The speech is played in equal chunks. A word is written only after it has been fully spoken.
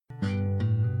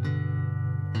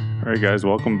All right, guys,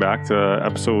 welcome back to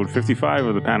episode 55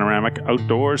 of the Panoramic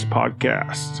Outdoors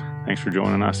podcast. Thanks for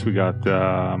joining us. We got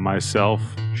myself,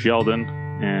 Sheldon,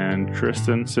 and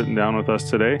Tristan sitting down with us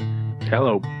today.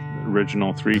 Hello.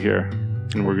 Original three here.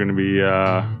 And we're going to be,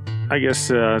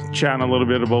 chatting a little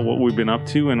bit about what we've been up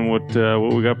to and what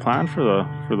we got planned for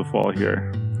the fall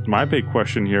here. My big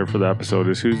question here for the episode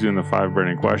is who's doing the 5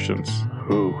 burning questions?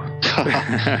 Ooh.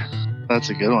 That's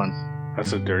a good one.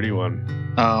 That's a dirty one.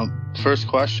 First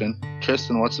question.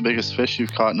 Tristan, what's the biggest fish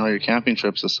you've caught in all your camping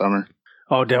trips this summer?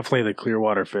 Oh, definitely the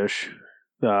Clearwater fish.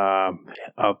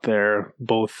 Out there,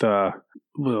 both the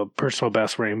personal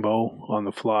best rainbow on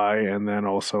the fly and then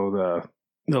also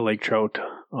the lake trout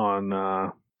on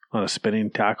a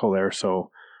spinning tackle there.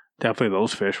 So definitely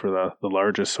those fish were the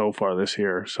largest so far this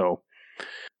year. So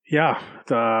yeah,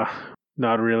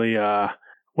 not really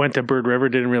went to Bird River,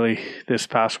 didn't really this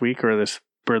past week, or this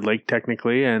Bird Lake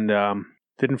technically, and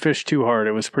didn't fish too hard.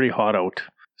 It was pretty hot out.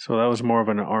 So that was more of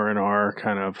an R&R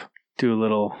kind of do a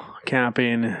little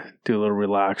camping, do a little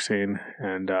relaxing,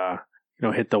 and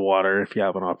hit the water if you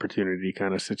have an opportunity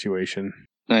kind of situation.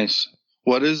 Nice.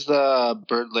 What is the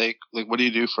Bird Lake like? What do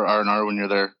you do for R&R when you're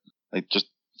there? Like just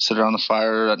sit around the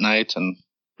fire at night and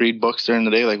read books during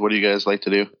the day? Like what do you guys like to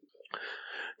do?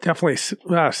 Definitely sit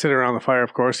around the fire,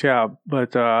 of course, yeah.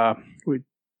 But we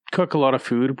cook a lot of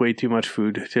food, way too much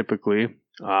food typically.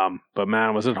 But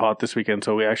man, was it hot this weekend.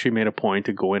 So we actually made a point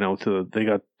of going out they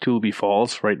got Tullabee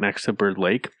Falls right next to Bird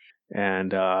Lake.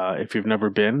 And if you've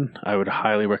never been, I would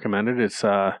highly recommend it. It's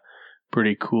a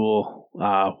pretty cool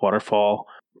waterfall,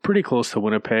 pretty close to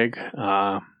Winnipeg.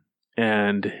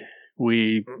 And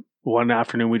one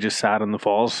afternoon we just sat in the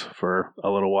falls for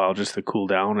a little while just to cool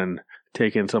down and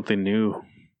take in something new.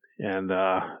 And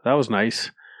that was nice.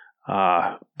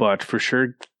 But for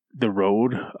sure, the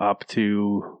road up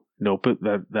to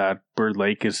that Bird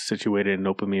Lake is situated in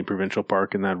Nopamine Provincial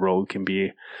Park, and that road can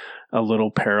be a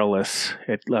little perilous.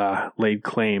 It laid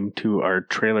claim to our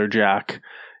trailer jack,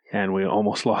 and we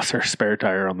almost lost our spare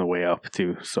tire on the way up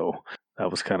too. So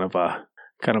that was kind of a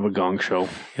gong show.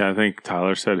 Yeah, I think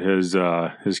Tyler said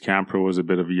his camper was a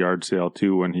bit of a yard sale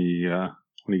too when he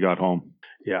got home.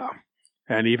 Yeah,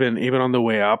 and even on the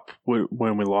way up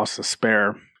when we lost the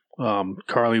spare,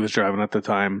 Carly was driving at the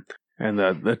time, and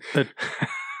the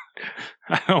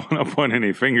I don't want to point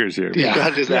any fingers here. You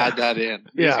gotta just add that in.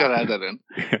 You just gotta add that in.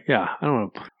 Yeah, I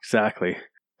don't know exactly.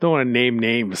 Don't want to name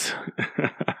names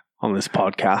on this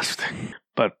podcast.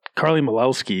 But Carly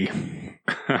Malowski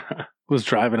was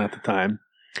driving at the time,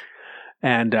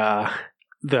 and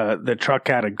the truck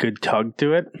had a good tug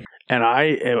to it. And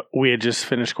we had just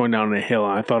finished going down a hill,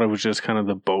 and I thought it was just kind of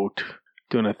the boat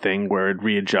doing a thing where it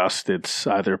readjusts its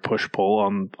either push-pull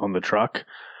on the truck.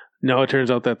 No, it turns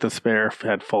out that the spare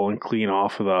had fallen clean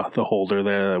off of the holder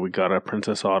there that we got at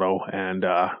Princess Auto and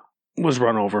was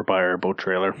run over by our boat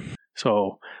trailer.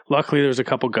 So luckily there's a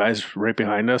couple guys right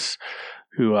behind us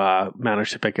who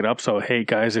managed to pick it up. So hey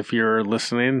guys, if you're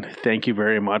listening, thank you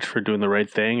very much for doing the right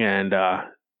thing and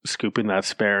scooping that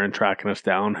spare and tracking us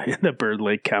down in the Bird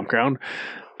Lake campground,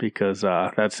 because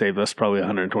that saved us probably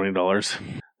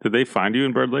 $120. Did they find you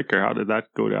in Bird Lake, or how did that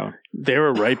go down? They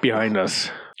were right behind us.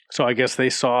 So I guess they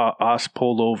saw us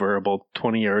pulled over about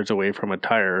 20 yards away from a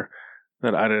tire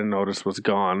that I didn't notice was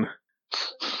gone.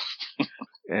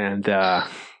 And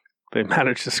they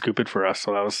managed to scoop it for us.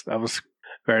 So that was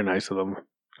very nice of them.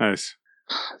 Nice.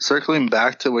 Circling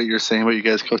back to what you're saying about you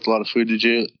guys cooked a lot of food, did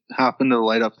you happen to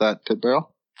light up that pit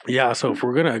barrel? Yeah, so if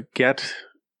we're going to get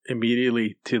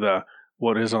immediately to the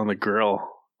what is on the grill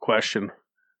question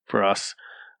for us,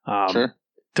 Sure.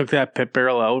 Took that pit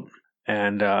barrel out,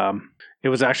 and it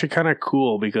was actually kind of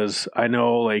cool because I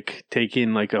know like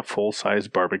taking like a full-size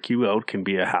barbecue out can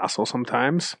be a hassle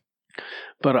sometimes,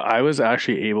 but I was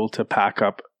actually able to pack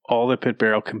up all the pit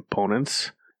barrel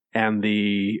components and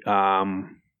the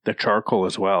charcoal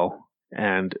as well,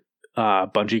 and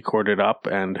bungee cord it up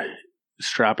and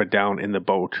strap it down in the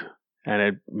boat, and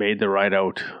it made the ride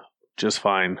out just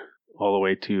fine all the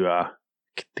way to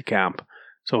the camp.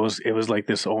 So it was like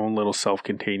this own little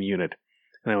self-contained unit.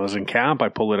 And I was in camp, I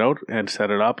pulled it out and set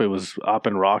it up. It was up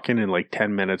and rocking in like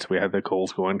 10 minutes. We had the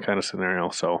coals going kind of scenario.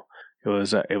 So it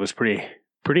was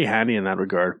pretty handy in that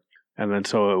regard. And then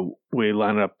so we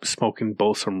landed up smoking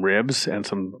both some ribs and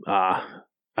some a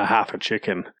half a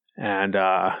chicken. And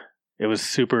it was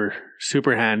super,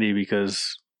 super handy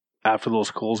because after those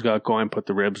coals got going, put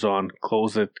the ribs on,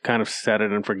 close it, kind of set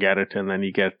it and forget it. And then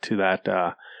you get to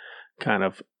that kind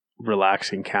of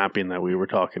relaxing camping that we were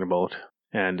talking about,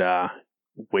 and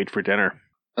wait for dinner.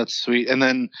 That's sweet. And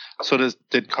then, so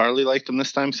did Carly like them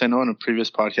this time? Because I know in a previous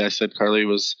podcast I said Carly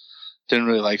was didn't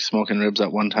really like smoking ribs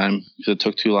at one time because it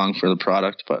took too long for the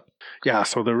product. But yeah,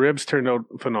 so the ribs turned out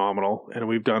phenomenal, and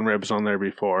we've done ribs on there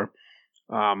before.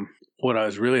 What I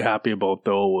was really happy about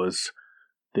though was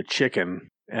the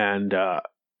chicken, and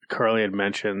Carly had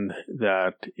mentioned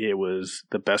that it was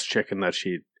the best chicken that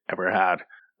she'd ever had.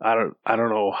 I don't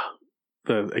know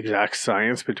the exact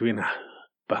science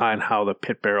behind how the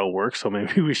pit barrel works, so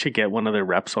maybe we should get one of their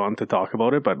reps on to talk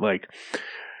about it. But like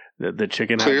the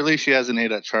chicken, clearly she hasn't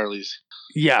ate at Charlie's.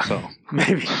 Yeah, So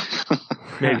maybe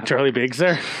Charlie Biggs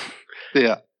there.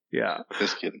 Yeah,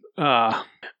 just kidding.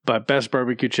 But best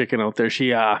barbecue chicken out there.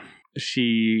 She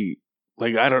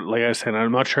like I said,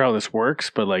 I'm not sure how this works,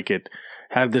 but like it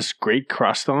had this great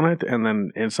crust on it, and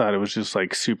then inside it was just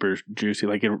like super juicy.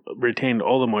 Like it retained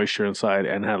all the moisture inside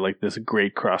and had like this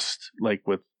great crust, like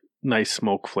with nice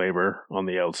smoke flavor on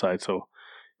the outside. So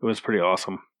it was pretty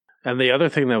awesome. And the other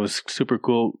thing that was super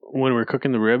cool when we were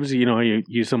cooking the ribs, you know how you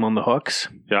use them on the hooks?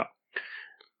 Yeah.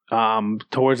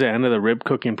 Towards the end of the rib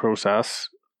cooking process,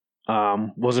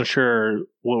 wasn't sure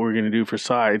what we were going to do for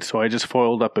sides, so I just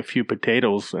foiled up a few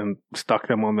potatoes and stuck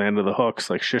them on the end of the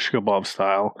hooks, like shish kebab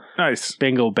style. Nice.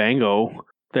 Bingo bango.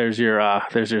 There's your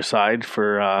side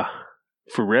for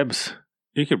ribs.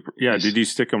 You could, yeah. Did you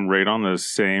stick them right on the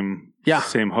same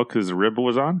hook as the rib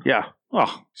was on? Yeah.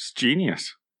 Oh, it's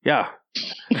genius. Yeah.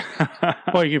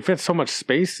 Well, you can fit so much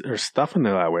space or stuff in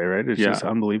there that way, right? It's just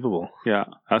unbelievable. Yeah,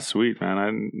 that's sweet, man.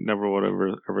 I never would have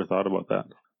ever thought about that.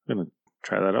 I'm gonna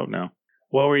try that out now.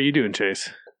 What were you doing, Chase?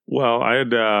 Well, I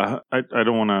had I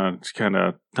don't want to kind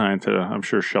of tie into. I'm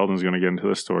sure Sheldon's going to get into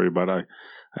this story, but I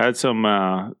had some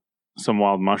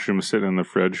wild mushrooms sitting in the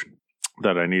fridge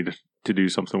that I needed to do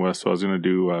something with. So I was going to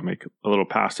do make a little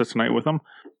pasta tonight with them,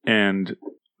 and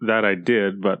that I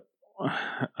did, but.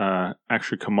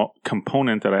 Actually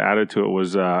component that I added to it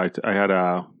was I had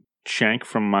a shank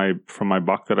from my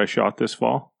buck that I shot this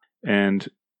fall, and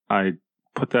I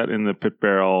put that in the pit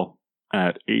barrel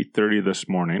at 8:30 this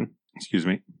morning. Excuse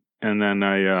me, and then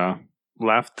I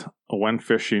left, went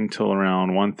fishing till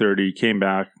around 1:30. Came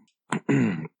back,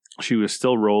 she was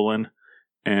still rolling,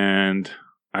 and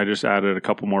I just added a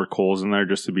couple more coals in there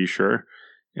just to be sure,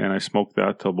 and I smoked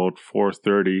that till about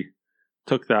 4:30.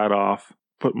 Took that off.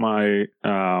 Put my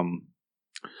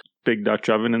big Dutch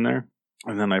oven in there,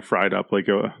 and then I fried up like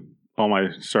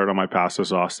started on my pasta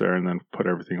sauce there, and then put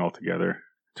everything all together.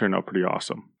 Turned out pretty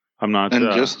awesome. I'm not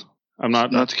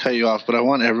to cut you off, but I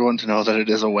want everyone to know that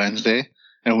it is a Wednesday,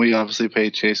 and we obviously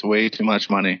paid Chase way too much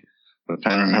money. But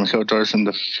Panoramic Outdoors him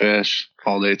to fish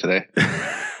all day today.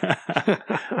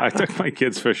 I took my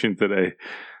kids fishing today.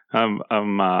 I'm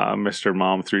Mr.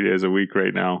 Mom 3 days a week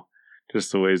right now.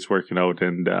 Just the way it's working out.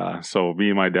 And so me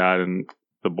and my dad and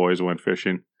the boys went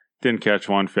fishing. Didn't catch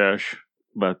one fish,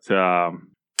 but I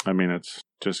mean, it's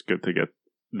just good to get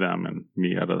them and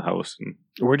me out of the house. And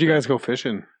where'd you guys go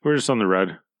fishing? We're just on the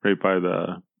Red, right by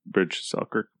the bridge to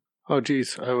Selkirk. Oh,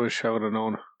 geez. I wish I would have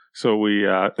known. So we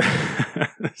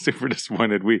super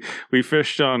disappointed. We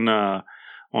fished on the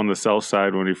south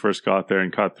side when we first got there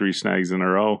and caught 3 snags in a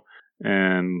row.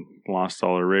 And lost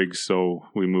all our rigs, so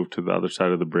we moved to the other side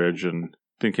of the bridge and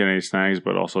didn't get any snags,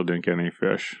 but also didn't get any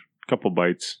fish. A couple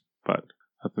bites, but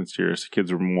nothing serious. The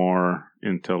kids were more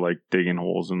into like digging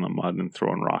holes in the mud and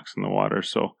throwing rocks in the water,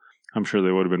 so I'm sure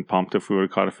they would have been pumped if we would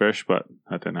have caught a fish, but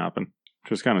that didn't happen, which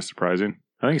was kind of surprising.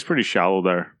 I think it's pretty shallow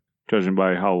there, judging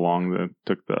by how long it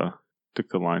took the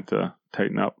line to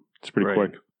tighten up. It's pretty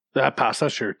quick. That pasta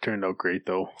sure turned out great,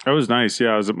 though. That was nice.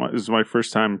 Yeah, it was my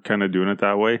first time kind of doing it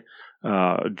that way.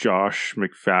 Josh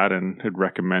McFadden had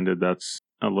recommended that's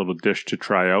a little dish to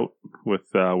try out with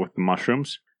the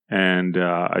mushrooms, and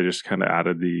I just kind of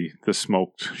added the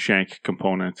smoked shank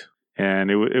component, and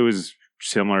it was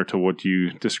similar to what you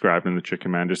described in the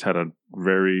chicken, man. Just had a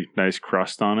very nice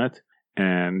crust on it,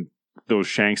 and those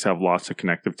shanks have lots of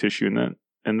connective tissue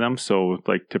in them. So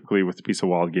like typically with a piece of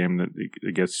wild game, that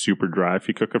it gets super dry if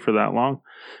you cook it for that long,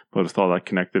 but with all that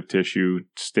connective tissue,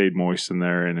 stayed moist in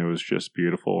there, and it was just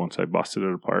beautiful once I busted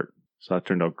it apart. So that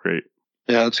turned out great.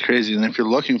 Yeah, that's crazy. And if you're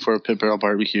looking for a pit barrel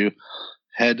barbecue,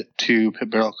 head to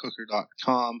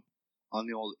pitbarrelcooker.com on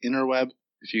the old interweb.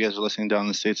 If you guys are listening down in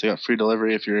the States, they got free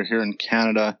delivery. If you're here in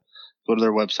Canada, go to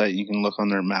their website. You can look on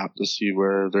their map to see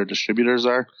where their distributors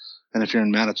are. And if you're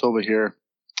in Manitoba here,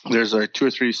 there's 2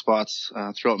 or 3 spots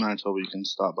throughout Manitoba you can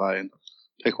stop by and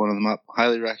pick one of them up.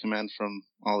 Highly recommend from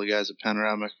all the guys at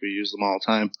Panoramic. We use them all the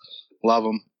time. Love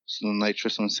them. So like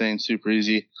Tristan was saying, super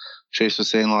easy. Chase was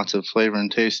saying lots of flavor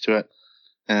and taste to it.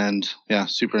 And yeah,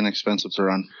 super inexpensive to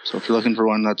run. So if you're looking for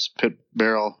one, that's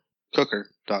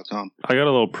pitbarrelcooker.com. I got a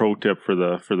little pro tip for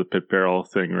the pit barrel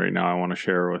thing right now I want to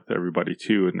share with everybody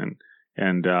too.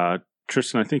 And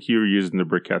Tristan, I think you were using the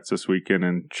briquettes this weekend,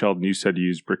 and Sheldon, you said you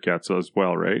used briquettes as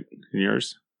well, right? In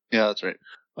yours? Yeah, that's right.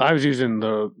 I was using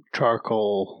the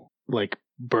charcoal, like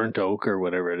burnt oak or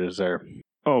whatever it is there.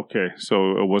 Okay,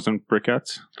 so it wasn't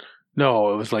briquettes?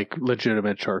 No, it was like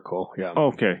legitimate charcoal. Yeah.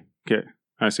 Okay,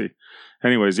 I see.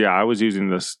 Anyways, yeah, I was using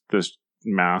this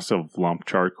massive lump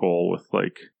charcoal with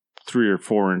like 3 or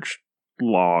 4 inch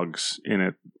logs in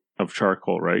it of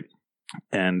charcoal, right?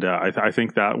 And I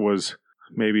think that was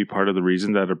maybe part of the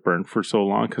reason that it burnt for so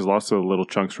long, because lots of the little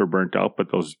chunks were burnt out,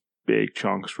 but those big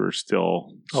chunks were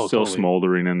still Totally.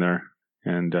 smoldering in there.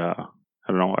 And I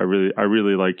don't know, I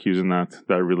really like using that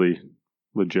really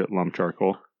legit lump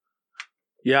charcoal.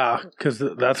 Yeah, because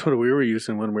that's what we were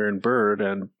using when we were in Bird,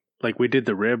 and like we did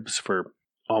the ribs for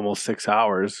almost 6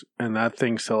 hours, and that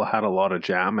thing still had a lot of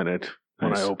jam in it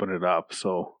when Nice. I opened it up.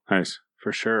 So Nice.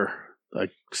 for sure, I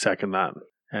second that.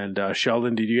 And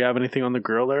Sheldon, did you have anything on the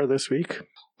grill there this week?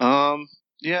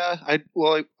 Yeah,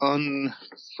 on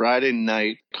Friday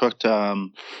night cooked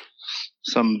some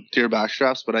deer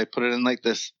backstraps, but I put it in like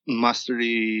this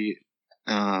mustardy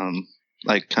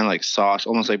like kind of like sauce,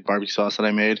 almost like barbecue sauce that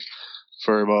I made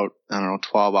for about, I don't know,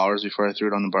 12 hours before I threw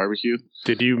it on the barbecue.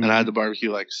 Did you? And I had the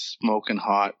barbecue like smoking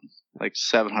hot, like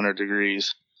 700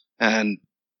 degrees, and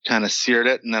kind of seared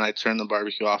it. And then I turned the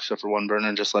barbecue off except for one burner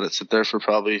and just let it sit there for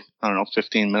probably, I don't know,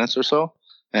 15 minutes or so.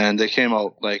 And they came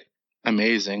out like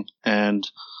amazing. And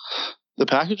the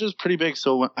package was pretty big.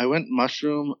 So I went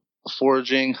mushroom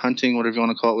foraging, hunting, whatever you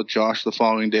want to call it, with Josh the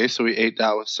following day. So we ate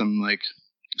that with some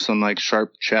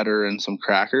sharp cheddar and some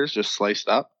crackers just sliced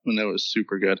up. And it was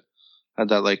super good. Had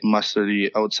that like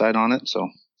mustardy outside on it. So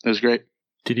it was great.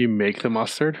 Did you make the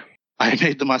mustard? I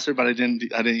made the mustard, but I didn't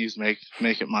use make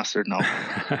it mustard. No.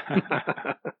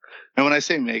 And when I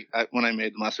say when I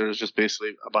made the mustard, it was just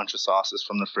basically a bunch of sauces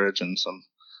from the fridge and some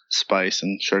spice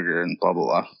and sugar and blah, blah,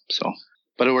 blah. So,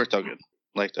 but it worked out good.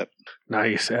 Liked it.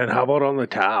 Nice. And how about on the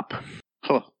tap?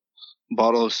 Oh,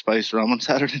 bottle of spiced rum on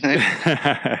Saturday night.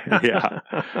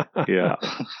 Yeah.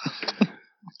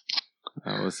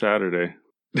 That was Saturday.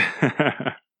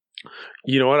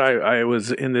 You know what? I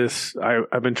was in this.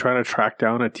 I've been trying to track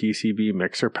down a TCB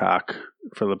mixer pack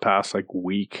for the past like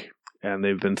week, and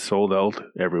they've been sold out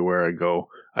everywhere I go.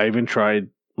 I even tried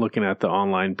looking at the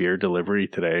online beer delivery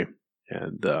today,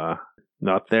 and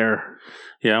not there.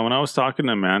 Yeah, when I was talking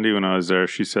to Mandy when I was there,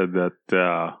 she said that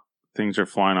things are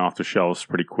flying off the shelves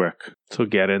pretty quick. So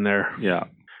get in there.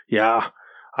 Yeah.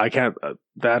 I can't.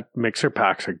 That mixer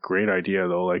pack's a great idea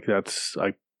though. Like I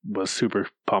was super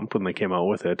pumped when they came out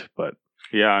with it, but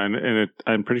yeah, and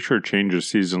I'm pretty sure it changes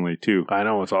seasonally too. I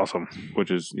know, it's awesome.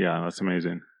 Which is, yeah, that's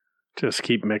amazing. Just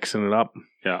keep mixing it up.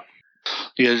 Yeah.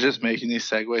 Yeah, just making these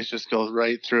segues just goes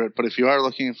right through it. But if you are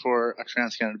looking for a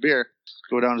Trans-Canada beer,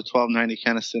 go down to 1290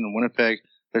 Keniston in Winnipeg.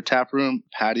 Their tap room,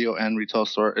 patio, and retail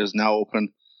store is now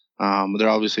open. They're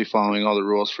obviously following all the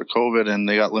rules for COVID, and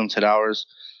they got limited hours.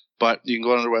 But you can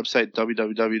go on their website,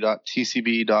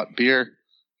 www.tcb.beer.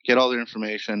 Get all their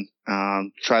information.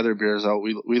 Try their beers out.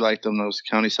 We like them. Those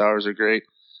county sours are great.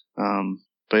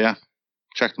 But yeah,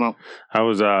 check them out. I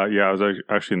was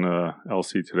actually in the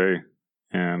LC today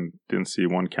and didn't see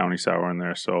one county sour in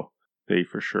there, so they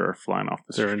for sure are flying off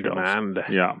the They're in shelves. demand.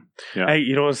 Yeah. Hey,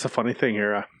 you know what's the funny thing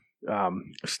here?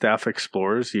 Steph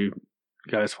Explorers, you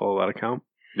guys follow that account?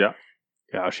 Yeah.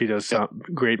 Yeah, she does some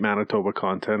great Manitoba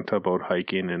content about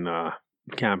hiking and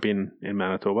camping in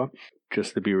Manitoba,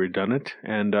 just to be redundant.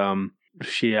 And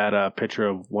she had a picture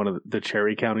of one of the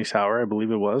Cherry County Sour, I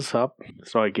believe it was, up.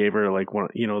 So I gave her like one,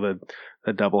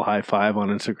 the double high five on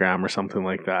Instagram or something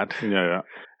like that. Yeah.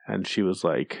 And she was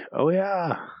like, "Oh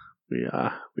yeah,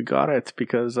 we got it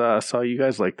because I saw you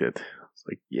guys liked it." It's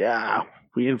like, yeah,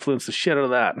 we influenced the shit out of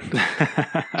that.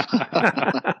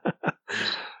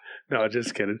 No,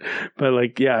 just kidding. But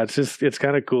like, yeah, it's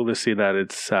kind of cool to see that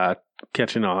it's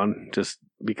catching on, just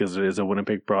because it is a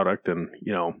Winnipeg product, and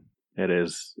it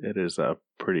is a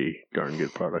pretty darn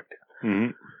good product.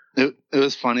 Mm-hmm. It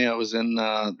was funny. I was in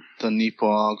the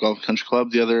Neepawa Golf Country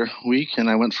Club the other week, and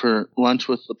I went for lunch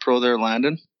with the pro there,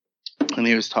 Landon, and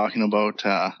he was talking about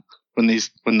when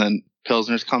the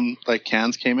Pilsners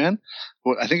cans came in.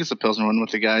 Well, I think it's the Pilsner one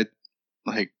with the guy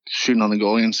like shooting on the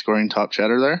goalie and scoring top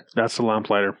cheddar there. That's the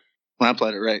Lamplighter.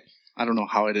 Lamplighter, right. I don't know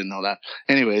how I didn't know that.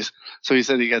 Anyways, so he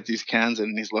said he got these cans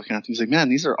and he's looking at them. He's like, man,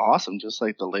 these are awesome, just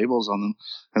like the labels on them.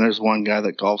 And there's one guy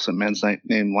that golfs at Men's Night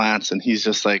named Lance, and he's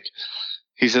just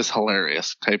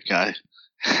hilarious type guy.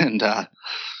 And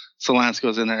so Lance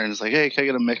goes in there and is like, hey, can I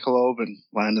get a Michelob? And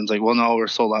Landon's like, well, no, we're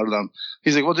sold out of them.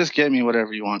 He's like, well, just get me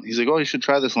whatever you want. He's like, oh, you should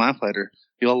try this Lamplighter.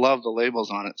 You'll love the labels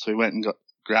on it. So he went and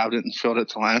grabbed it and showed it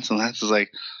to Lance. And Lance is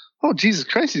like, Oh, Jesus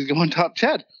Christ, he's going top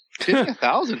 10. Give me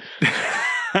 1,000.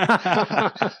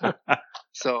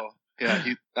 So, yeah,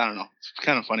 I don't know. It's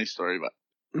kind of a funny story, but.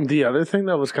 The other thing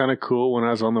that was kind of cool when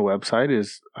I was on the website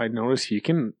is I noticed you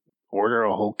can order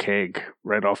a whole keg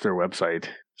right off their website.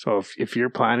 So if you're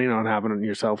planning on having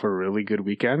yourself a really good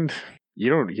weekend, you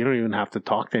don't even have to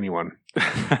talk to anyone.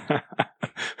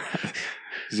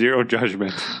 Zero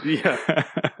judgment. Yeah.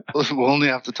 We'll only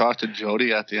have to talk to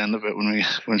Jody at the end of it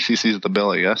when she sees the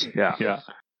bill, I guess. Yeah.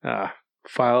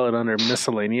 File it under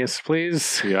miscellaneous,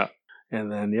 please. Yeah.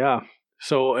 And then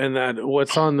So and that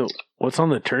what's on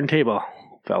the turntable,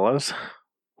 fellas?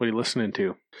 What are you listening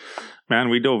to? Man,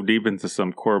 we dove deep into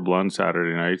some Core Blund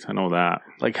Saturday night. I know that.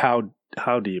 Like how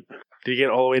deep? Did you get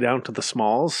all the way down to the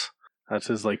Smalls? That's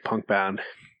his like punk band.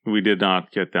 We did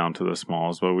not get down to the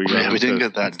Smalls, but we didn't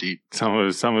get that deep. Some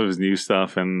of his new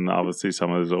stuff, and obviously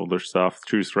some of his older stuff.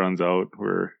 Truth Runs Out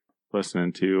we're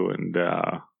listening to, and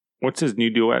what's his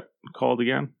new duet called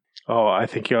again? Oh, I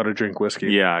think you ought to drink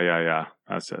whiskey. Yeah.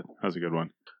 That's it. That's a good one.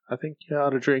 I think you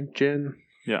ought to drink gin.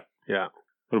 Yeah.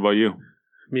 What about you?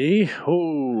 Me?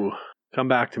 Oh, come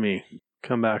back to me.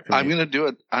 I'm gonna do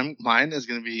it. Mine is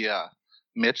gonna be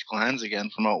Mitch Glantz again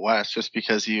from out west, just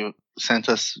because he sent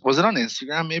us. Was it on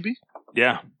Instagram? Maybe.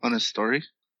 Yeah. On his story,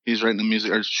 he's writing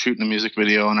shooting a music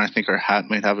video, and I think our hat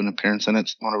might have an appearance in it.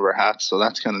 It's one of our hats, so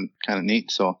that's kind of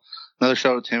neat. So another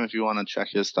shout out to him if you want to check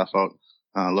his stuff out.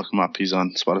 Look him up. He's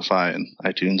on Spotify and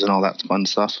iTunes and all that fun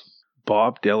stuff.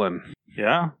 Bob Dylan.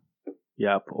 Yeah.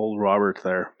 Yep. Old Robert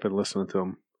there. Been listening to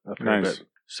him. Nice.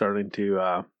 Starting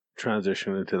to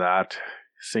transition into that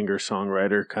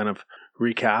singer-songwriter kind of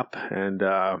recap and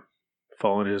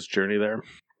following his journey there.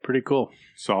 Pretty cool.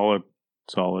 Solid,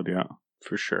 yeah.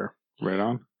 For sure. Right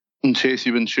on. And Chase,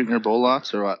 you been shooting your bow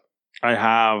lots or what? I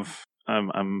have.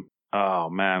 I'm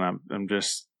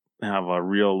just have a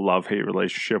real love-hate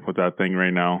relationship with that thing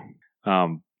right now.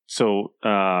 So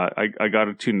I got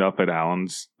it tuned up at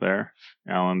Allen's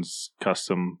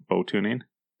custom bow tuning.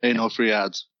 Hey, no free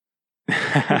ads.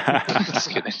 Just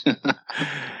kidding.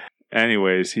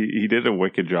 Anyways, he did a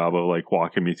wicked job of like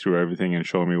walking me through everything and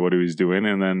showing me what he was doing,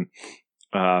 and then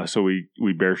so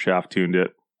we bare shaft tuned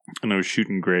it, and it was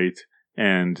shooting great.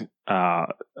 And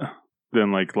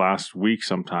then like last week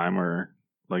sometime, or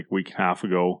like week and a half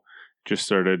ago, just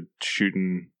started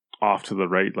shooting off to the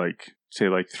right, like say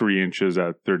like 3 inches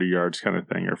at 30 yards kind of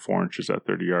thing, or 4 inches at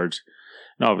 30 yards.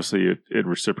 And obviously it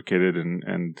reciprocated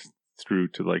and through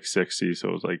to like 60, so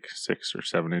it was like 6 or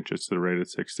 7 inches to the right at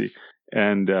 60.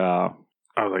 And I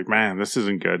was like, man, this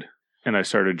isn't good. And I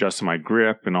started adjusting my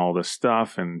grip and all this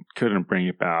stuff and couldn't bring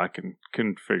it back and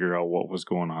couldn't figure out what was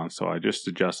going on. So I just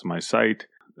adjusted my sight,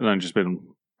 and I've just been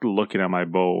looking at my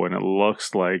bow, and it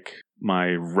looks like my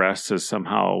rest has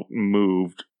somehow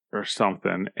moved or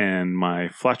something, and my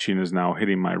fletching is now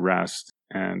hitting my rest.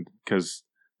 And because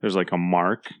there's like a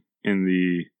mark in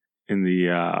the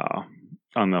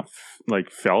on the like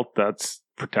felt that's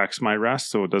protects my rest,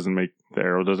 so the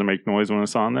arrow doesn't make noise when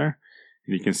it's on there.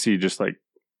 And you can see just like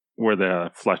where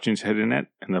the fletching's hitting it,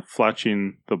 and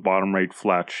the bottom right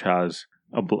fletch has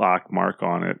a black mark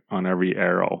on it on every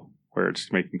arrow where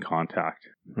it's making contact.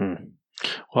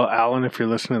 Well, Alan, if you're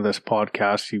listening to this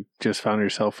podcast, you just found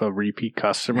yourself a repeat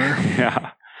customer.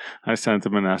 Yeah. I sent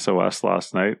him an SOS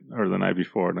last night or the night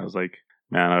before, and I was like,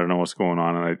 man, I don't know what's going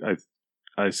on. And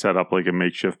I set up like a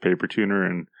makeshift paper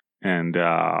tuner, and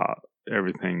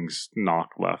everything's knock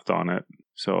left on it.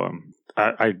 So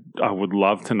I would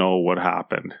love to know what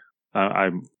happened. I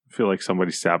feel like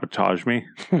somebody sabotaged me,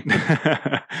 but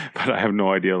I have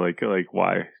no idea like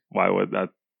why would that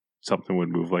something would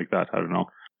move like that. I don't know.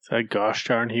 It's that gosh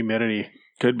darn humidity.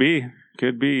 Could be,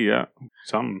 yeah.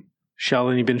 Something.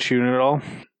 Sheldon, you been shooting at all?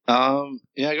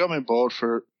 Yeah, I got my bow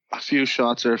for a few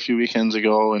shots there a few weekends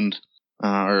ago, and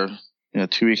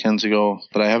 2 weekends ago.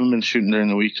 But I haven't been shooting during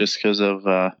the week just because of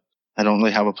I don't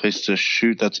really have a place to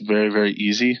shoot that's very, very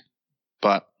easy.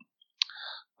 But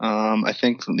I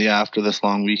think after this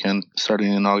long weekend,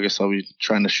 starting in August, I'll be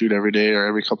trying to shoot every day or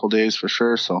every couple days for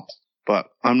sure. So, but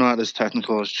I'm not as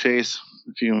technical as Chase.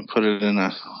 If you can put it in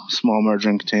a small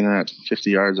margarine container at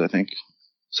 50 yards, I think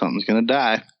something's going to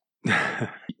die.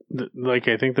 Like,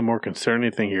 I think the more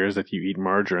concerning thing here is that you eat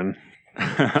margarine.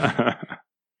 I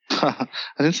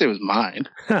didn't say it was mine.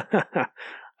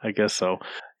 I guess so.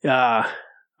 I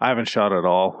haven't shot at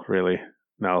all, really,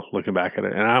 now looking back at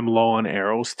it. And I'm low on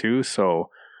arrows, too, so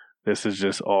this is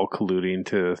just all colluding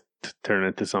to turn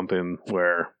into something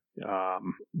where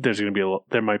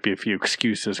there might be a few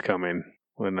excuses coming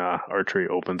when archery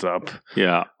opens up.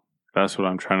 Yeah, that's what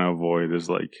I'm trying to avoid, is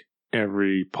like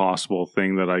every possible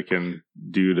thing that I can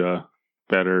do to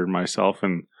better myself.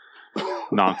 And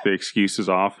knock the excuses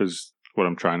off is what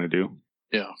I'm trying to do.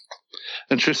 Yeah.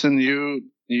 And Tristan, you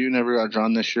never got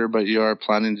drawn this year, but you are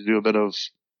planning to do a bit of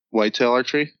whitetail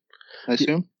archery, I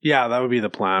assume? Yeah, that would be the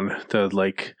plan. To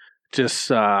like just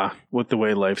with the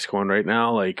way life's going right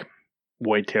now, like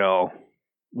whitetail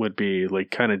would be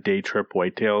like kind of day trip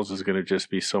whitetails is going to just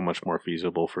be so much more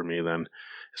feasible for me than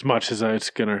as much as it's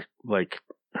going to like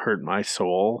hurt my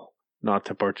soul not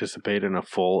to participate in a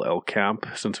full elk camp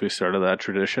since we started that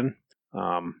tradition.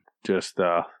 Just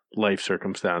life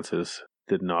circumstances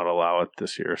did not allow it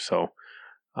this year. So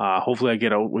hopefully I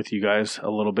get out with you guys a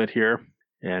little bit here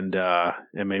and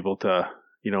am able to,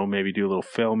 maybe do a little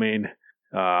filming,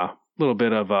 a little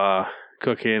bit of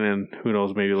cooking, and who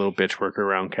knows, maybe a little bitch work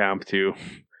around camp too.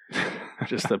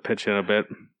 Just to pitch in a bit,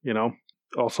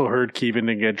 Also heard Kevin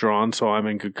didn't get drawn, so I'm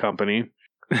in good company.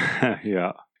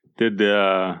 Yeah. Did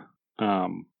are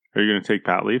you going to take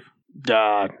pat leave?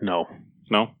 No.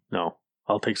 No?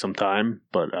 I'll take some time,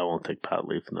 but I won't take pat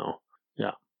leave. No.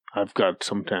 Yeah. I've got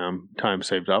some time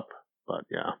saved up, but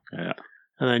yeah. Yeah.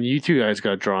 And then you two guys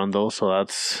got drawn though, so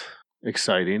that's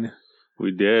exciting.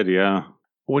 We did, yeah.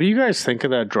 What do you guys think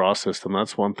of that draw system?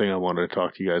 That's one thing I wanted to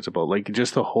talk to you guys about. Like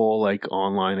just the whole like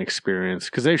online experience,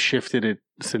 because they've shifted it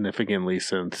significantly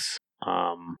since they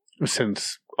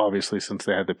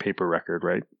had the paper record,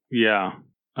 right? Yeah.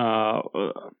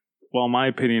 Well, my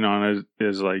opinion on it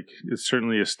is like it's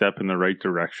certainly a step in the right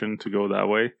direction to go that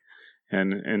way,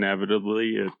 and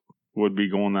inevitably it would be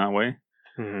going that way.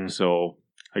 Mm-hmm. So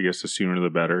I guess the sooner the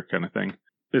better, kind of thing.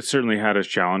 It certainly had its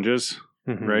challenges,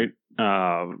 mm-hmm. right?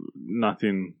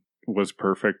 Nothing was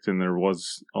perfect, and there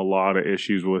was a lot of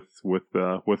issues with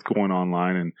going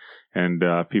online,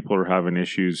 and people are having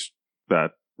issues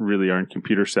that really aren't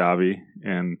computer savvy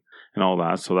and all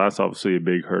that. So that's obviously a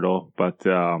big hurdle. But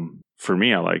for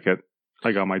me, I like it.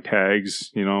 I got my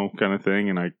tags, kind of thing,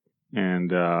 and I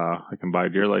can buy a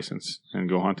deer license and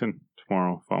go hunting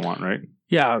tomorrow if I want, right?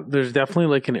 Yeah, there's definitely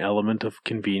like an element of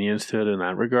convenience to it in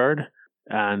that regard.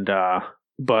 And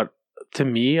but to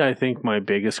me, I think my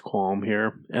biggest qualm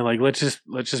here, and like let's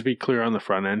just be clear on the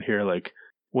front end here, like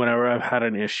whenever I've had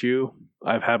an issue,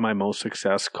 I've had my most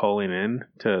success calling in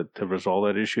to resolve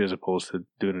that issue as opposed to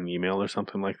doing an email or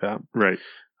something like that. Right.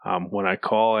 When I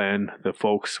call in, the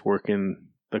folks working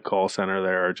the call center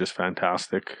there are just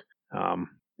fantastic. And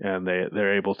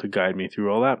they're able to guide me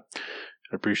through all that.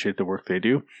 I appreciate the work they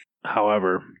do.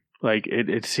 However, like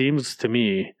it seems to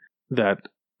me that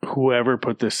whoever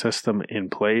put this system in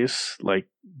place, like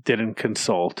didn't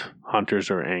consult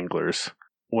hunters or anglers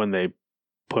when they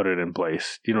put it in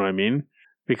place. Do you know what I mean?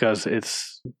 Because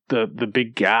it's the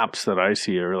big gaps that I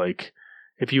see are like,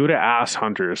 if you would have asked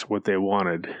hunters what they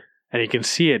wanted, and you can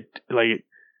see it, like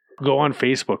go on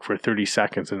Facebook for 30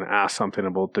 seconds and ask something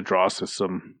about the draw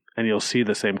system, and you'll see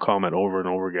the same comment over and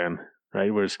over again,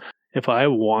 right? Whereas if I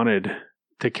wanted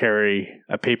to carry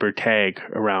a paper tag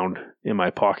around in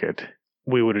my pocket,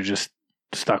 we would have just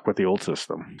stuck with the old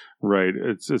system. Right.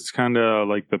 It's kind of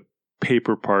like the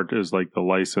paper part is like the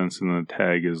license and the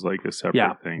tag is like a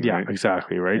separate thing. Yeah, right?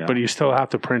 Exactly. Right. Yeah. But you still have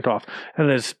to print off. And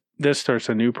this starts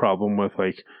a new problem with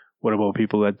like, what about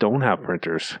people that don't have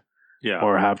printers? Yeah.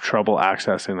 Or have trouble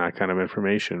accessing that kind of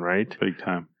information, right? Big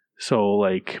time. So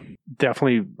like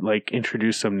definitely like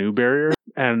introduce some new barriers,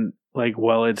 and like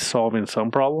while it's solving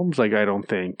some problems, like I don't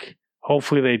think,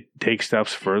 hopefully they take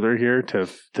steps further here to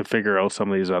figure out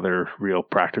some of these other real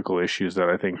practical issues that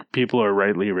I think people are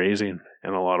rightly raising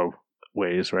in a lot of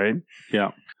ways, right?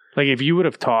 Yeah. Like if you would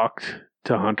have talked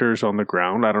to hunters on the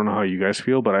ground, I don't know how you guys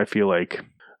feel, but I feel like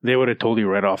they would have told you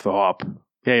right off the hop,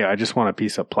 yeah, I just want a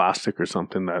piece of plastic or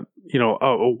something that,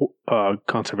 a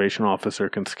conservation officer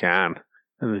can scan,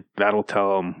 and that'll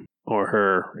tell him or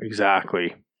her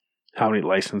exactly how many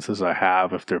licenses I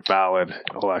have, if they're valid,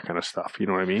 all that kind of stuff. You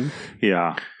know what I mean?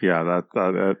 Yeah.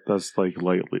 That's like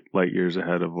light years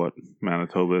ahead of what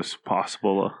Manitoba is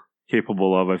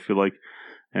capable of, I feel like.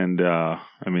 And I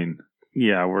don't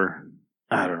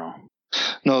know.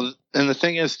 No, and the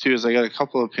thing is too is I got a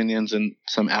couple of opinions and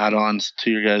some add-ons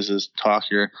to your guys' talk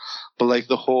here, but like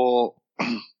the whole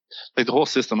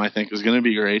system I think is going to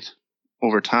be great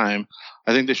over time.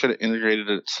 I think they should have integrated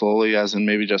it slowly, as in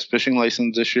maybe just fishing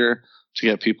license this year to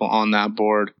get people on that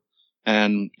board,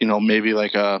 and maybe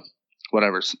like a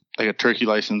turkey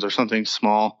license or something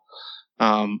small.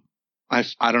 I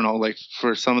don't know, like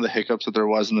for some of the hiccups that there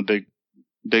was in the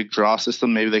big draw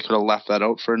system, maybe they could have left that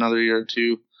out for another year or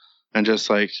two and just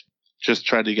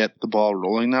try to get the ball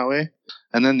rolling that way.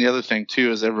 And then the other thing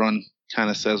too is everyone kind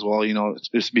of says, well,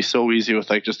 it'd be so easy with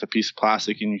like just a piece of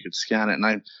plastic and you could scan it. And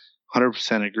I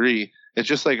 100% agree. It's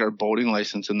just like our boating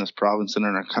license in this province and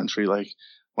in our country. Like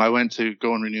when I went to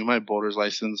go and renew my boater's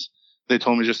license, they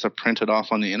told me just to print it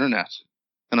off on the internet.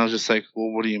 And I was just like,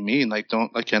 well, what do you mean? Like,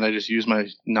 can't I just use my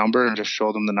number and just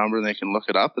show them the number and they can look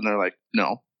it up? And they're like,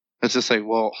 no. It's just like,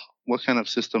 well, what kind of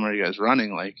system are you guys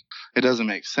running? Like, it doesn't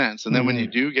make sense. And then when you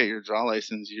do get your draw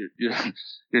license,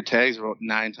 your tags are about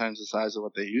 9 times the size of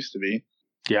what they used to be.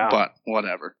 Yeah. But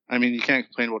whatever. I mean, you can't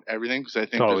complain about everything because I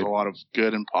think there's a lot of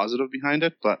good and positive behind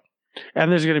it. But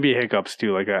and there's going to be hiccups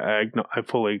too. Like I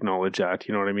fully acknowledge that.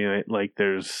 You know what I mean? Like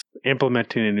there's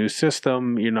implementing a new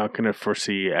system. You're not going to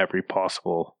foresee every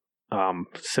possible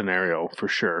scenario for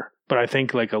sure. But I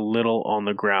think like a little on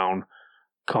the ground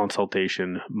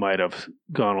consultation might have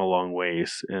gone a long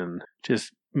ways in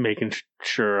just making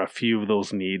sure a few of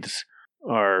those needs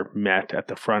are met at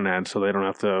the front end so they don't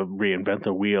have to reinvent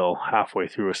the wheel halfway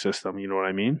through a system. You know what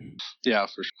I mean? Yeah,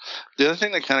 for sure. The other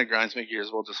thing that kind of grinds my gears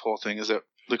about this whole thing is that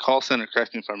the call center,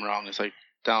 correct me if I'm wrong, is like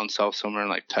down south somewhere in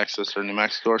like Texas or New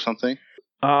Mexico or something.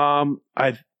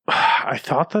 I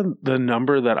thought that the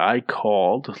number that I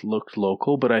called looked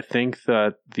local, but I think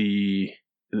that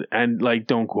and like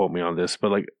don't quote me on this,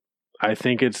 but like I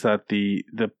think it's that the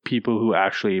people who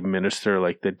actually administer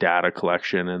like the data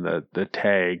collection and the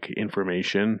tag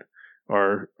information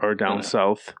are down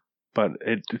south, but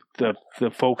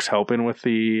the folks helping with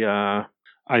the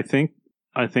I think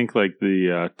like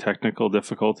the technical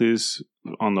difficulties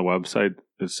on the website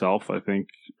itself, I think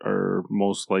are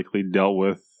most likely dealt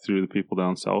with through the people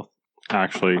down south.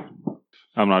 Actually,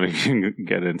 I'm not even going to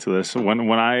get into this.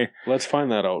 Let's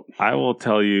find that out. I will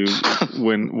tell you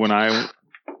when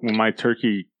my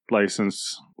turkey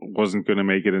license wasn't going to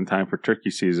make it in time for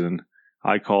turkey season,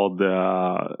 I called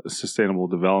Sustainable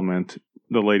Development.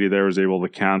 The lady there was able to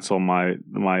cancel my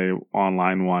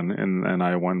online one, and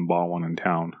I went and bought one in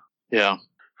town. Yeah,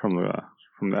 from the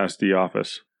SD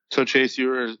office. So Chase, you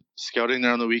were scouting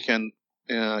there on the weekend,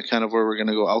 kind of where we're going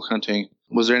to go elk hunting.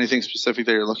 Was there anything specific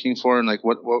that you're looking for, and like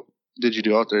what did you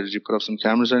do out there? Did you put up some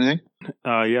cameras or anything?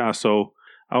 Yeah. So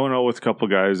I went out with a couple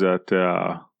of guys that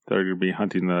are going to be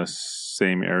hunting the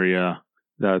same area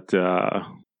that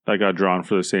I got drawn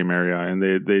for the same area, and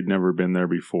they'd never been there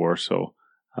before. So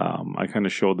I kind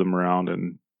of showed them around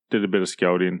and did a bit of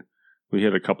scouting. We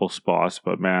hit a couple spots,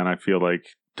 but man, I feel like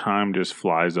time just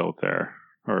flies out there,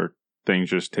 or things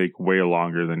just take way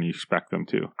longer than you expect them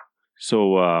to.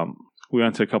 So we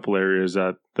went to a couple areas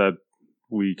that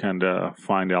we kind of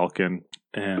find elk in,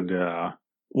 and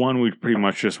one we pretty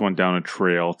much just went down a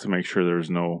trail to make sure there was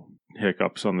no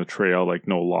hiccups on the trail, like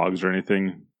no logs or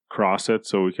anything cross it,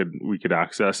 so we could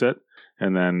access it.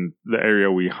 And then the area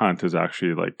we hunt is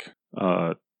actually like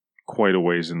quite a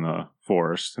ways in the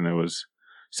forest, and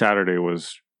Saturday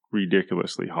was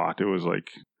ridiculously hot. It was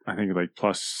like, I think like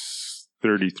plus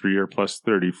 33 or plus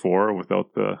 34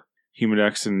 without the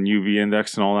humidex and UV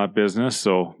index and all that business.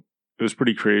 So it was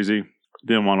pretty crazy.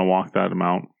 Didn't want to walk that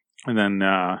amount. And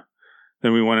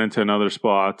then we went into another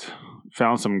spot,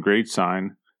 found some great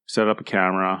sign, set up a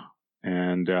camera,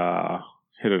 and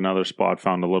hit another spot,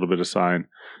 found a little bit of sign,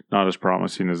 not as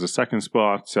promising as the second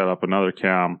spot, set up another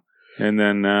cam, and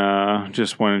then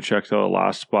just went and checked out the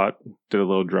last spot, did a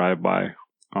little drive-by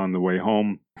on the way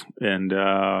home. And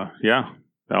yeah,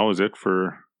 that was it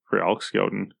for elk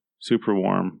scouting. Super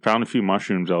warm. Found a few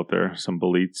mushrooms out there, some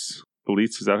boletes.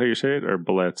 Boletes, is that how you say it? Or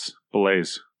boletes?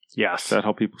 Belays. Yes. Is that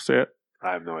how people say it?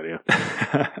 I have no idea.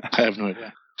 I have no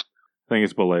idea. I think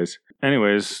it's belays.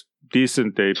 Anyways,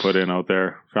 decent day put in out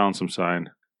there. Found some sign,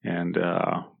 and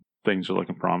things are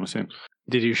looking promising.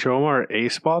 Did you show them our A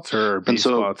spots or B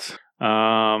spots?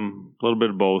 A little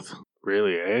bit of both.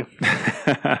 Really,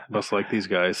 eh? Must like these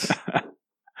guys.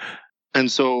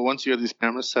 And so once you have these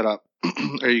cameras set up,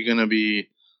 are you going to be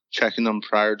checking them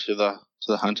prior to the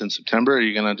hunt in September, or are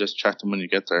you going to just check them when you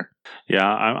get there? Yeah,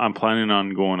 I'm planning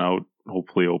on going out,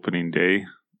 hopefully opening day.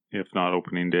 If not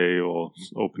opening day, or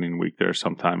opening week there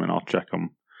sometime, and I'll check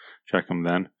them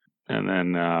then. And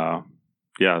then,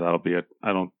 yeah, that'll be it.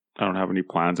 I don't have any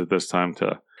plans at this time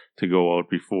to go out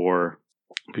before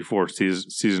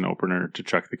season opener to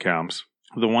check the cams.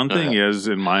 The one thing is,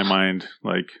 in my mind,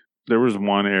 like, there was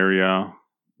one area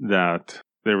that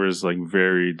there was like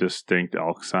very distinct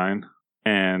elk sign,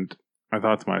 and I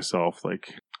thought to myself,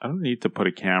 like, I don't need to put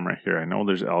a camera here. I know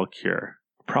there's elk here.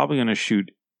 I'm probably going to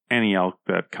shoot any elk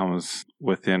that comes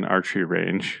within archery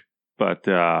range, but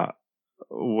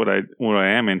what I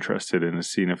am interested in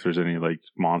is seeing if there's any like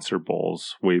monster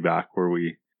bulls way back where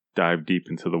we dive deep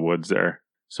into the woods there.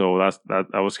 So that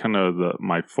was kind of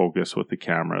my focus with the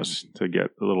cameras, to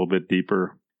get a little bit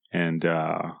deeper and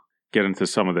get into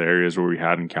some of the areas where we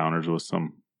had encounters with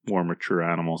some more mature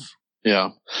animals. Yeah,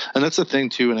 and that's the thing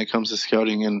too when it comes to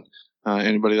scouting. And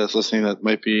anybody that's listening that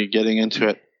might be getting into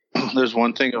it, there's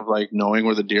one thing of like knowing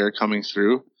where the deer are coming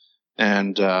through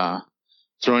and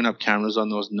throwing up cameras on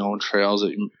those known trails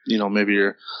that maybe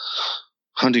your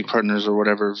hunting partners or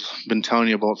whatever have been telling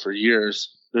you about for years.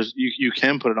 You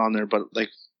can put it on there, but like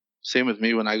same with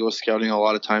me when I go scouting, a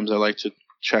lot of times I like to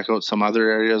check out some other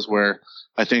areas where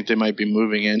I think they might be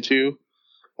moving into,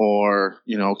 or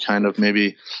kind of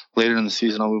maybe later in the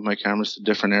season I'll move my cameras to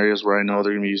different areas where I know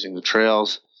they're going to be using the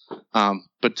trails.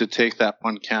 But to take that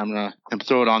one camera and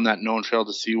throw it on that known trail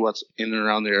to see what's in and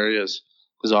around the areas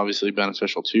is obviously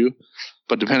beneficial too.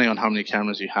 But depending on how many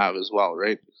cameras you have as well,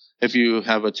 right? If you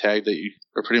have a tag that you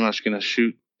are pretty much going to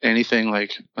shoot anything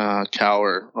like cow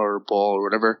or bull or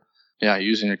whatever, yeah,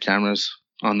 using your cameras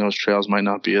on those trails might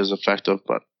not be as effective.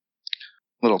 But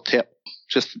little tip,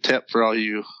 just a tip for all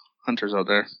you hunters out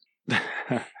there.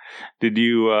 Did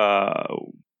you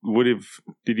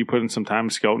did you put in some time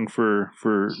scouting for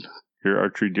your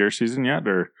archery deer season yet,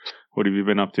 or what have you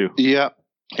been up to? Yeah,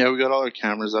 we got all our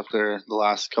cameras up there the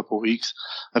last couple of weeks.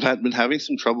 I've been having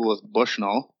some trouble with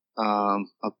Bushnell, a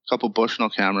couple Bushnell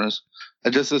cameras.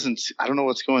 It just doesn't. I don't know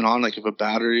what's going on. Like if a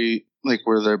battery, like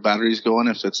where their battery's going,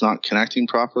 if it's not connecting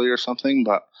properly or something,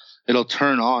 but it'll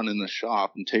turn on in the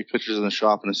shop and take pictures in the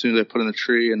shop. And as soon as I put in the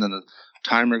tree and then the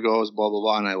timer goes, blah, blah,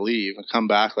 blah, and I leave and come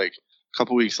back like a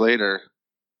couple weeks later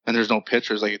and there's no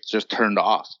pictures, like it's just turned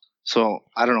off. So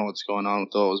I don't know what's going on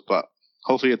with those, but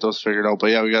hopefully get those figured out.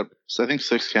 But yeah, we got, I think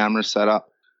 6 cameras set up,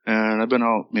 and I've been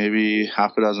out maybe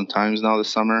half a dozen times now this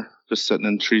summer, just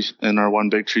sitting in our one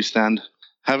big tree stand.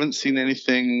 Haven't seen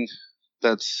anything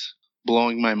that's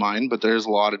blowing my mind, but there's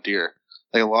a lot of deer,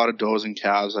 like a lot of does and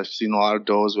calves. I've seen a lot of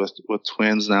does with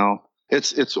twins now.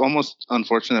 It's almost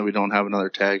unfortunate that we don't have another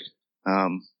tag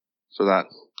for that,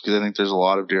 because I think there's a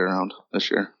lot of deer around this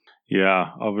year.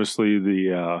 Yeah,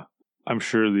 obviously I'm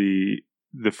sure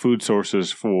the food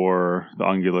sources for the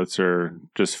ungulates are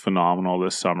just phenomenal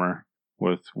this summer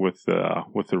with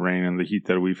the rain and the heat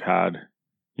that we've had.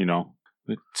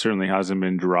 It certainly hasn't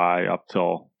been dry up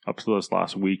till this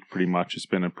last week. Pretty much, it's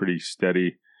been a pretty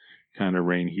steady kind of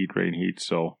rain heat.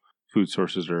 So food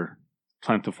sources are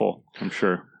plentiful, I'm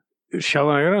sure.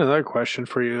 Sheldon, I got another question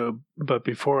for you, but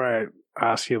before I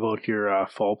ask you about your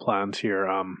fall plans here,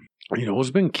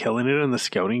 who's been killing it in the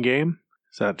scouting game?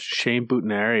 Is that Shane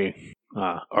Boutinari,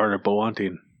 Art of Bow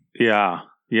Hunting? Yeah,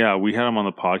 we had him on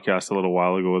the podcast a little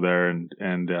while ago there, and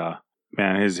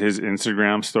man, his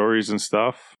Instagram stories and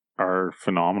stuff are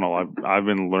phenomenal. I've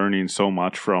been learning so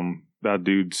much from that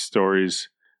dude's stories,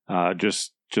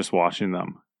 just watching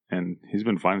them, and he's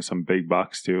been finding some big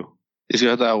bucks too. He's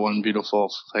got that one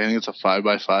beautiful, I think it's a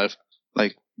 5x5,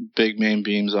 like big main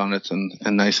beams on it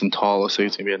and nice and tall. Looks like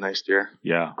it's gonna be a nice deer.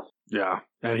 Yeah.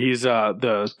 And he's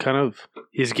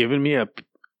he's given me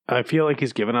I feel like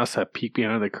he's given us a peek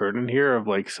behind the curtain here of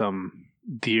like some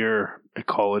deer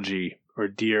ecology or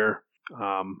deer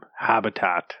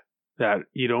habitat that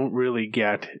you don't really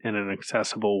get in an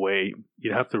accessible way.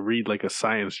 You'd have to read like a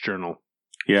science journal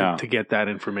to get that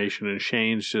information. And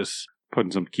Shane's just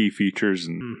putting some key features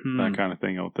and that kind of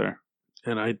thing out there.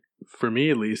 And for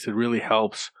me at least, it really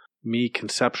helps me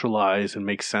conceptualize and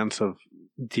make sense of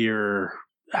deer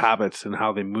habits and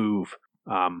how they move,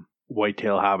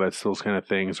 whitetail habits, those kind of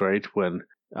things, right? When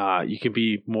you can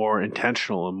be more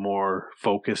intentional and more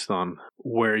focused on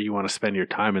where you want to spend your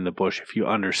time in the bush if you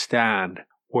understand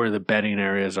where the bedding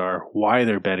areas are, why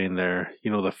they're bedding there,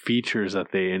 the features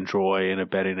that they enjoy in a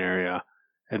bedding area.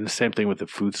 And the same thing with the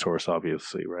food source,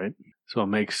 obviously, right? So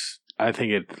I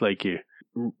think it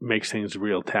makes things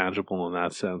real tangible in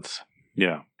that sense.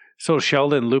 Yeah. So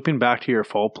Sheldon, looping back to your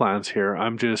fall plans here,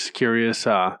 I'm just curious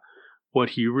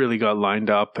what you really got lined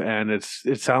up, and it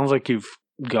sounds like you've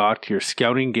got your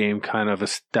scouting game kind of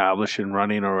established and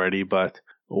running already, but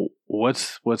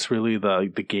what's really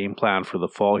the game plan for the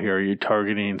fall here? Are you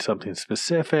targeting something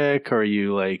specific? Or are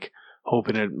you like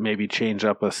hoping to maybe change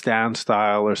up a stand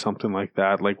style or something like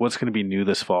that? Like what's going to be new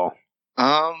this fall?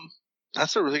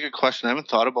 That's a really good question. I haven't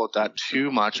thought about that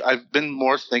too much. I've been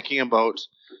more thinking about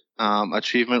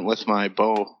achievement with my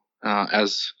bow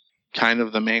as kind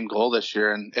of the main goal this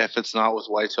year. And if it's not with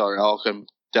whitetail or elk, I'm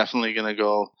definitely going to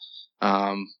go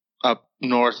up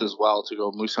north as well to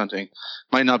go moose hunting.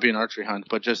 Might not be an archery hunt,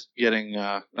 but just getting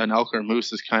an elk or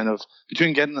moose is kind of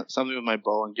between getting something with my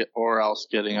bow and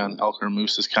getting an elk or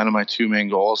moose is kind of my two main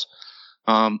goals.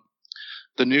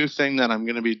 The new thing that I'm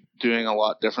going to be doing a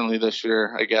lot differently this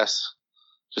year, I guess,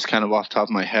 just kind of off the top of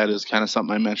my head, is kind of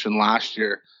something I mentioned last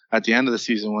year at the end of the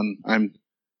season when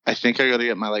I think I got to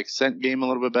get my scent game a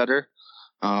little bit better.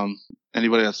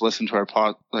 Anybody that's listened to our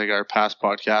past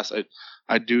podcasts,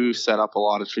 I do set up a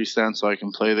lot of tree stands so I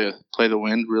can play the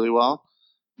wind really well,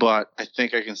 but I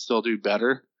think I can still do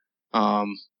better.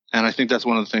 And I think that's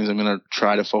one of the things I'm going to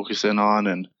try to focus in on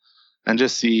and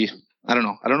just see. I don't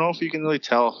know if you can really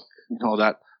tell,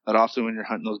 that often when you're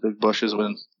hunting those big bushes,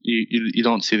 when you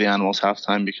don't see the animals half the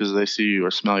time because they see you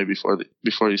or smell you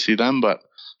before you see them. But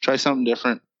try something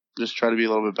different. Just try to be a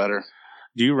little bit better.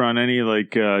 Do you run any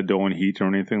like doe and heat or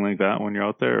anything like that when you're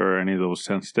out there, or any of those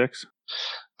scent sticks?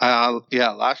 Yeah,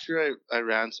 last year I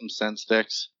ran some scent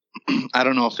sticks. I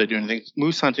don't know if they do anything.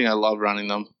 Moose hunting, I love running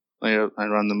them. I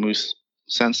run the moose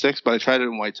scent sticks, but I tried it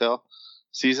in whitetail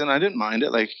season. I didn't mind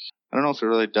it. Like, I don't know if it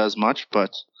really does much,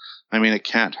 but I mean, it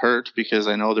can't hurt because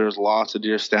I know there's lots of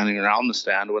deer standing around the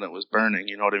stand when it was burning.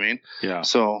 You know what I mean? Yeah.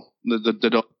 So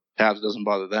the tabs doesn't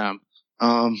bother them.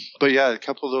 But yeah, a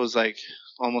couple of those, like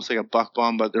almost like a buck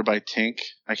bomb, but they're by Tink.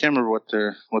 I can't remember what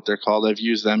they're called. I've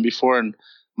used them before, and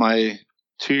my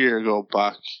 2-year-ago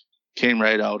buck came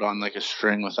right out on like a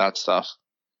string with that stuff.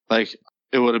 Like,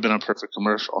 it would have been a perfect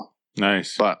commercial.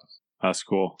 Nice. But that's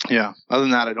cool. Yeah. Other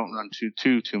than that, I don't run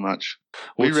too much.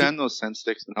 We ran those scent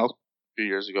sticks in elk a few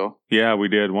years ago. Yeah, we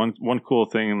did. One cool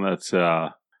thing that's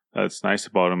nice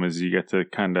about them is you get to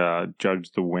kind of judge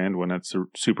the wind when it's a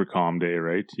super calm day,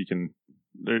 right?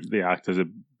 They act as a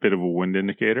bit of a wind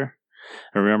indicator.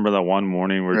 I remember that one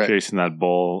morning we were chasing that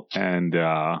bull, and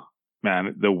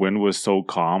man, the wind was so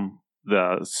calm.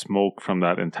 The smoke from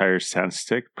that entire scent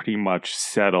stick pretty much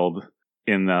settled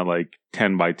in that like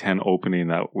 10 by 10 opening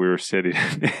that we were sitting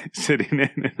in,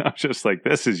 and I was just like,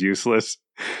 this is useless.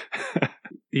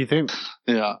 You think?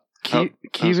 Yeah.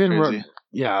 Kevin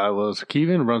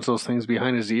Kevin runs those things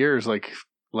behind his ears like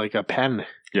a pen.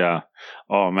 Yeah.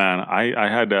 Oh man, I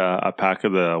had a pack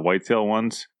of the whitetail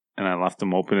ones, and I left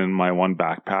them open in my one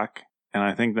backpack, and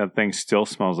I think that thing still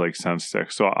smells like scent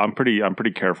stick. So I'm pretty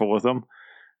careful with them,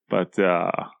 but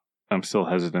I'm still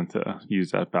hesitant to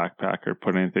use that backpack or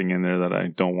put anything in there that I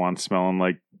don't want smelling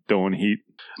like doe and heat.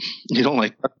 You don't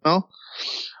like that smell?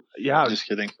 Yeah. I'm just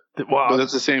kidding. Wow. But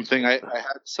it's the same thing. I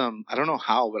had some, I don't know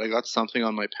how, but I got something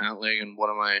on my pant leg and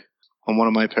on one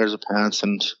of my pairs of pants,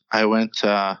 and I went,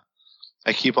 I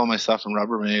keep all my stuff in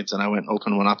Rubbermaids, and I went and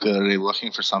opened one up the other day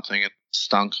looking for something. It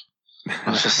stunk.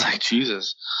 I was just like,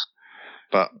 Jesus.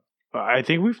 But I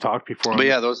think we've talked before. But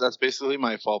yeah, that's basically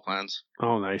my fall plans.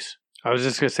 Oh, nice. I was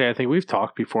just going to say, I think we've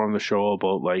talked before on the show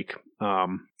about like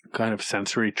kind of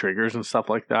sensory triggers and stuff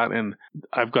like that. And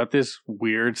I've got this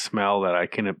weird smell that I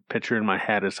can picture in my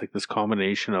head. It's like this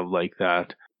combination of like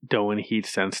that doe and heat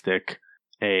scent stick,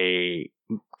 a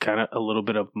kind of a little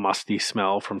bit of musty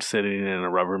smell from sitting in a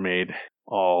Rubbermaid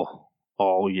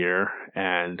all year,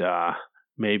 and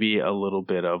maybe a little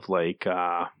bit of like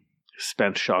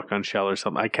spent shotgun shell or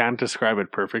something. I can't describe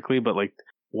it perfectly, but like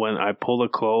when I pull the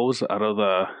clothes out of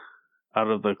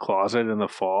the closet in the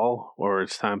fall, or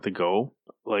it's time to go,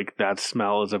 like that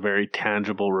smell is a very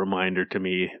tangible reminder to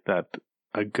me that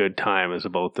a good time is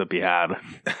about to be had.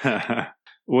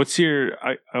 What's your?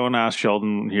 I want to ask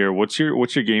Sheldon here. What's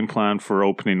your game plan for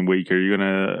opening week? Are you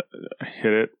gonna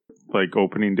hit it like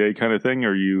opening day kind of thing?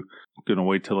 Or are you gonna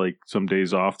wait till like some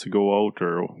days off to go out,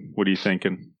 or what are you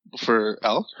thinking? For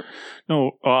elk?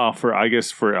 No, for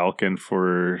elk, and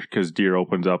because deer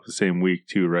opens up the same week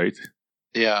too, right?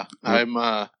 Yeah,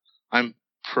 I'm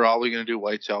probably gonna do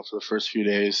whitetail for the first few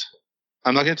days.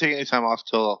 I'm not gonna take any time off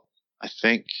till I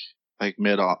think like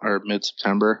mid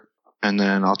September, and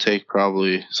then I'll take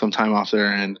probably some time off there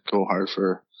and go hard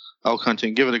for elk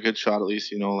hunting. Give it a good shot at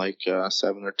least, like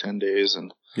 7 or 10 days,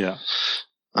 and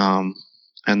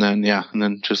and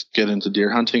then just get into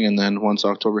deer hunting, and then once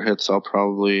October hits, I'll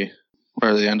probably,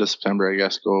 or the end of September, I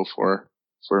guess, go for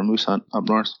a moose hunt up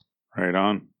north. Right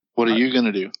on. What are you going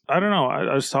to do? I don't know.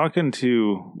 I was talking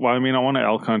to, I want to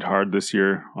elk hunt hard this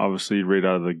year, obviously right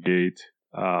out of the gate.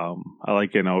 I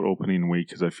like getting out opening week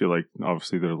because I feel like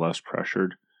obviously they're less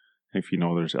pressured. If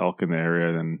there's elk in the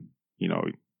area, then,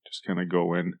 just kind of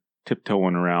go in,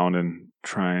 tiptoeing around and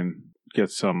try and get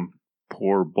some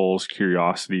poor bull's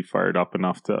curiosity fired up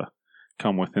enough to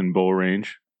come within bow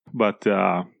range. But,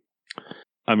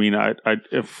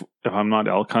 if I'm not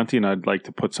elk hunting, I'd like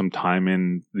to put some time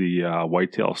in the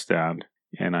whitetail stand,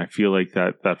 and I feel like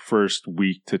that first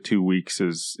week to 2 weeks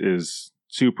is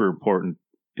super important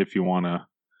if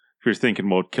you're thinking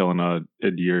about killing a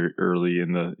deer early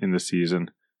in the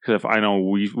season. Because if I know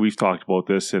we've talked about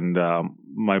this, and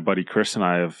my buddy Chris and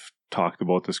I have talked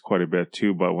about this quite a bit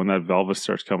too. But when that velvet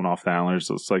starts coming off the antlers,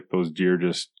 it's like those deer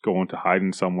just going to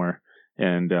hiding somewhere,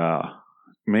 and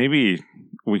maybe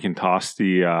we can toss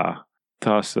a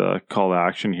call to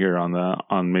action here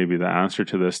on maybe the answer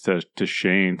to this to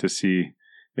Shane to see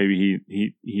maybe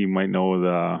he might know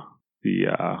the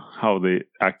how the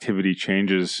activity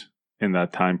changes in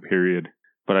that time period.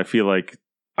 But I feel like,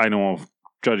 I know,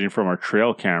 judging from our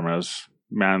trail cameras,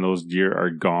 man, those deer are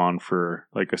gone for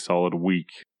like a solid week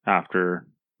after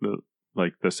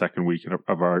the second week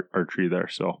of our archery there.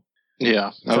 So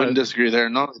yeah, I wouldn't disagree there.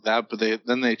 Not only that, but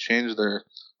they change their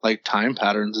like time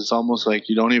patterns. It's almost like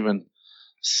you don't even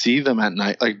see them at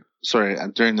night,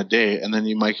 during the day, and then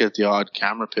you might get the odd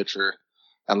camera picture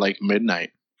at like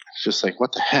midnight. It's just like,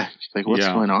 what the heck? Like, what's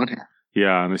going on here?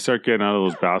 Yeah, and they start getting out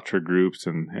of those bachelor groups,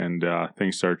 and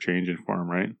things start changing for them,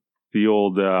 right? The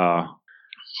old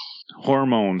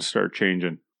hormones start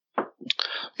changing.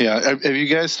 Yeah, have you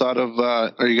guys thought of?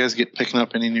 Are you guys picking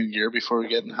up any new gear before we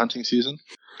get in hunting season,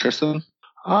 Tristan?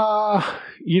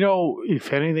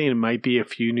 If anything, it might be a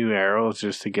few new arrows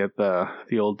just to get the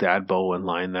old dad bow in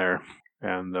line there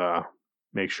and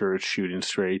make sure it's shooting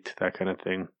straight, that kind of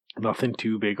thing. Nothing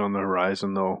too big on the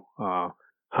horizon though.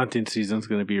 Hunting season's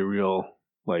going to be a real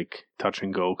like touch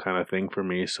and go kind of thing for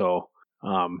me. So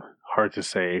hard to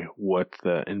say what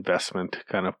the investment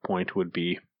kind of point would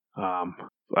be.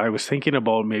 I was thinking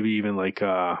about maybe even like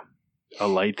a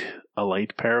light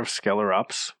pair of Skeller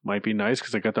Ups might be nice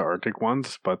because I got the Arctic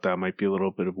ones, but that might be a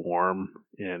little bit of warm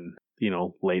in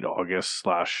late August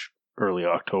 / early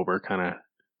October kind of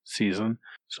season.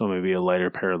 So maybe a lighter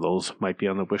pair of those might be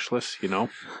on the wish list.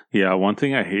 Yeah, one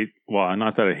thing I hate, well,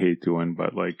 not that I hate doing,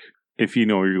 but like if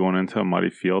you're going into a muddy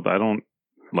field, I don't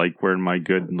like wearing my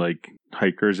good like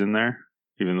hikers in there,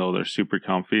 even though they're super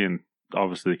comfy and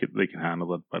obviously they can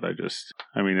handle it. But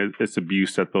it's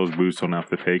abuse that those boots don't have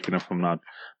to take, and if I'm not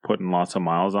putting lots of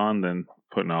miles on, then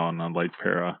putting on a light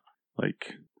pair of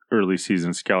like early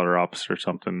season Skeller Ups or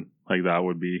something like that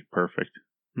would be perfect.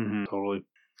 Mm-hmm, totally.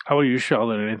 How about you,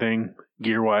 Sheldon? Anything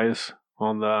gear wise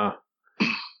on the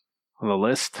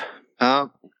list?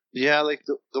 Yeah, like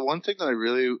the one thing that I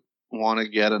really want to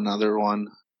get another one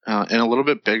and a little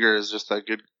bit bigger is just that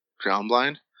good ground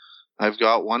blind. I've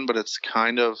got one, but it's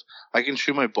kind of, I can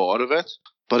shoot my bow out of it,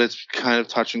 but it's kind of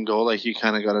touch and go. Like you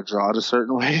kind of got to draw it a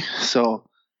certain way. So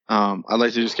I'd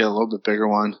like to just get a little bit bigger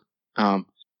one. I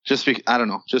don't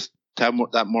know, just to have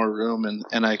that more room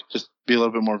and I just be a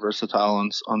little bit more versatile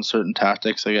on certain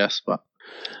tactics, I guess. But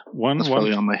that's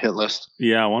probably on my hit list.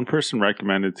 Yeah, one person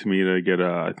recommended to me to get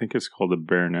I think it's called a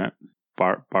Baronet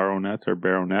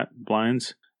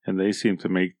blinds, and they seem to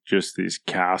make just these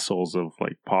castles of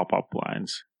like pop-up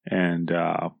blinds. And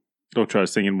which I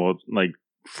was thinking about, like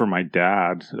for my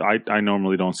dad, I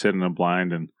normally don't sit in a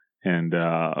blind, and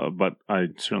but I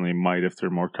certainly might if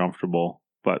they're more comfortable.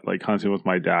 But like hunting with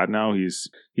my dad now,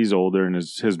 he's older and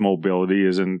his mobility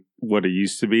isn't what it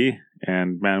used to be.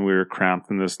 And man, we were cramped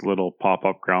in this little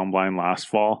pop-up ground blind last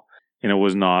fall, and it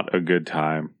was not a good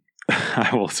time.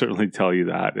 I will certainly tell you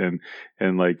that.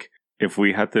 And like if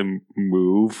we had to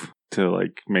move to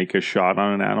like make a shot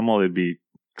on an animal, it'd be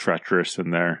treacherous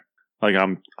in there. Like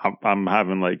I'm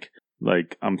having like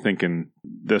I'm thinking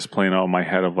this playing out in my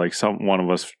head of like one of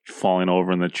us falling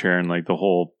over in the chair and like the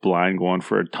whole blind going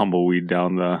for a tumbleweed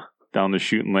down the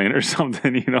shooting lane or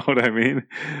something, you know what I mean?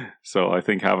 So I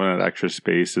think having that extra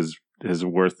space is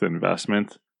worth the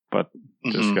investment, but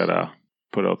just gotta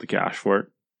put out the cash for it.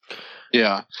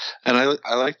 Yeah, and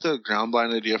I like the ground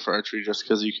blind idea for archery just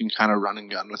because you can kind of run and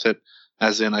gun with it.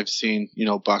 As in, I've seen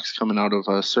bucks coming out of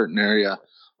a certain area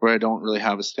where I don't really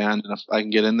have a stand, and if I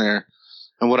can get in there.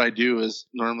 And what I do is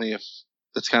normally if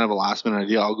it's kind of a last minute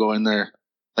idea, I'll go in there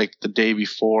like the day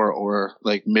before or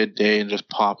like midday and just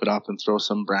pop it up and throw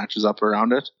some branches up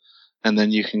around it. And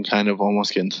then you can kind of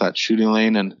almost get into that shooting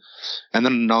lane. And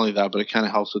then not only that, but it kind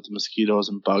of helps with the mosquitoes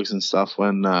and bugs and stuff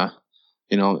when,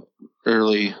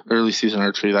 early season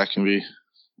archery, that can be,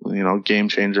 game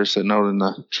changer sitting out in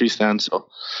the tree stand. So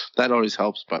that always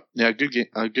helps. But yeah,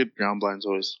 good ground blind's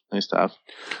always nice to have.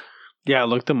 Yeah, I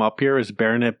looked them up here as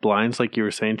Baronet Blinds, like you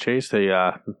were saying, Chase. They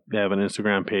have an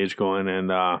Instagram page going,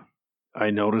 and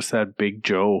I noticed that Big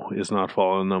Joe is not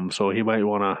following them, so he might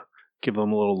want to give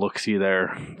them a little look-see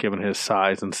there, given his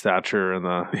size and stature in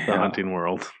the hunting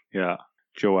world. Yeah,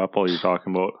 Joe Apple you're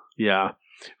talking about. Yeah,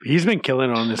 he's been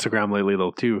killing on Instagram lately, though,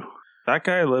 too. That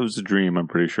guy lives the dream, I'm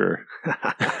pretty sure.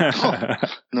 Oh,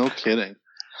 no kidding.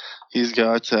 He's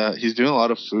got he's doing a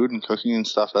lot of food and cooking and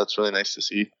stuff. That's really nice to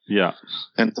see. Yeah.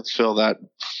 And to fill that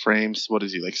frames, what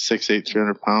is he, like 6'8",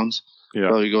 300 pounds? Yeah.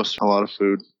 Probably goes through a lot of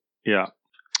food. Yeah.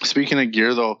 Speaking of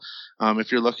gear, though,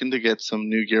 if you're looking to get some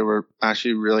new gear, we're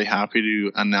actually really happy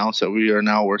to announce that we are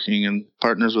now working in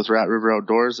partners with Rat River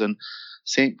Outdoors and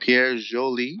Saint Pierre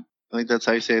Joly. I think that's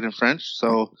how you say it in French.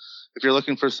 So if you're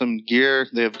looking for some gear,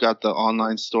 they've got the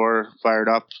online store fired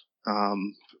up.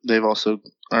 They've also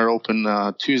are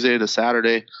open Tuesday to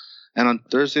Saturday, and on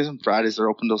Thursdays and Fridays they're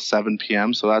open till 7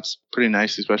 p.m. So that's pretty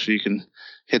nice, especially you can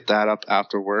hit that up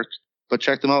after work. But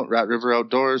check them out, Rat River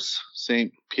Outdoors,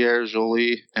 St. Pierre,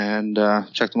 Jolie, and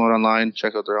check them out online.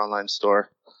 Check out their online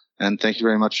store. And thank you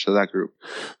very much to that group.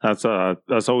 That's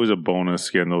always a bonus,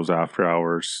 getting those after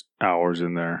hours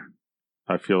in there.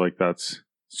 I feel like that's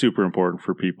super important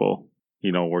for people,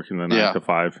 working the 9 to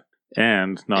 5.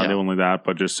 And not only that,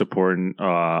 but just supporting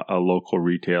a local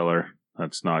retailer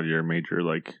that's not your major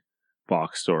like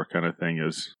box store kind of thing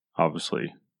is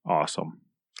obviously awesome.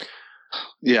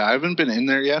 Yeah, I haven't been in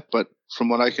there yet, but from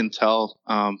what I can tell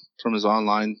from his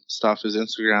online stuff, his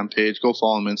Instagram page, go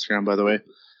follow him on Instagram, by the way.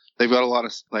 They've got a lot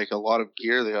of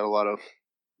gear. They got a lot of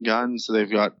guns.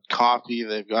 They've got coffee.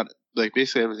 They've got like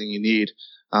basically everything you need.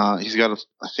 He's got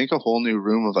I think a whole new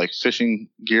room of like fishing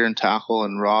gear and tackle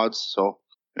and rods. So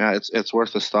yeah, it's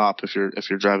worth a stop if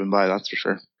you're driving by. That's for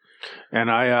sure.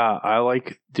 And I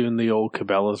like doing the old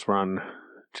Cabela's run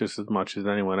just as much as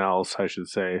anyone else, I should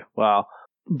say. Well,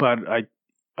 but I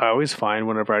always find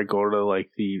whenever I go to like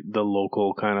the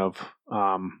local kind of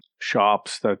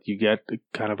shops that you get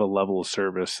kind of a level of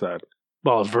service that,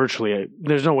 well, it's virtually,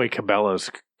 there's no way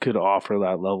Cabela's could offer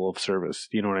that level of service.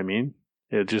 You know what I mean?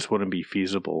 It just wouldn't be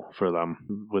feasible for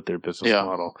them with their business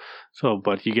model. So,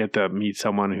 but you get to meet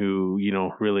someone who,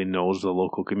 really knows the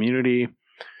local community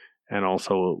and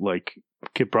also like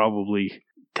could probably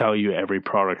tell you every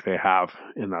product they have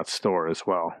in that store as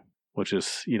well, which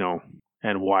is,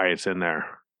 and why it's in there,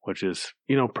 which is,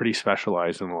 pretty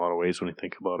specialized in a lot of ways when you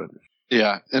think about it.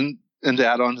 Yeah. And to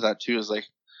add on to that too is like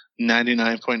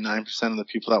 99.9% of the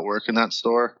people that work in that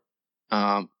store,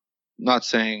 not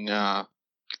saying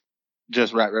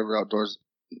just Rat River Outdoors,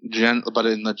 but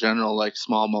in the general like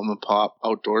small mom and pop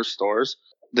outdoor stores,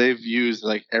 they've used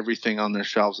like everything on their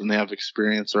shelves and they have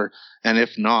experience, and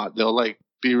if not, they'll like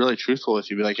be really truthful with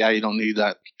you, be like, yeah, you don't need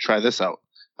that, try this out.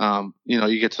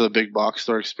 You get to the big box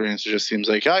store experience, it just seems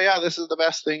like, oh yeah, this is the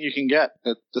best thing you can get.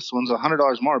 This one's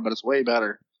 $100 more, but it's way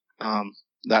better.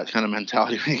 That kind of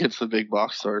mentality when you get to the big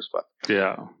box stores. But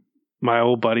yeah, my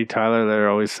old buddy Tyler there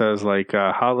always says like,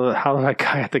 how did that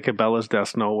guy at the Cabela's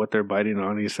desk know what they're biting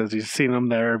on? He says he's seen them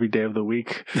there every day of the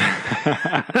week. You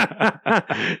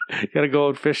gotta go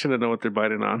out fishing to know what they're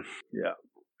biting on. Yeah,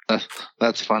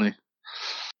 that's funny.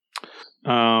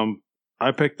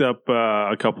 I picked up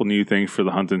a couple new things for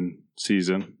the hunting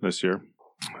season this year.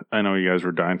 I know you guys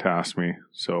were dying to ask me,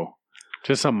 so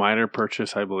just a minor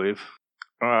purchase, I believe.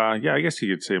 Yeah, I guess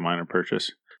you could say minor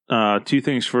purchase. 2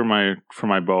 things for my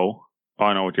bow. Oh,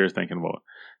 I know what you're thinking about.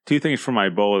 2 things for my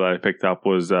bow that I picked up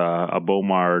was a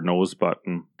Bowmar nose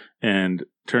button, and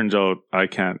turns out I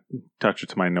can't touch it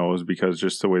to my nose because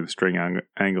just the way the string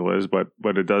angle is, but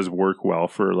it does work well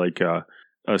for like a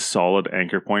solid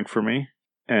anchor point for me.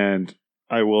 And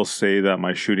I will say that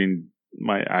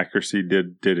my accuracy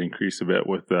did increase a bit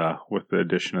with the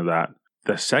addition of that.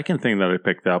 The second thing that I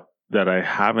picked up that I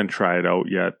haven't tried out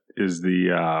yet is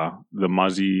the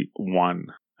Muzzy 1,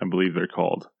 I believe they're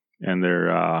called, and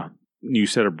they're new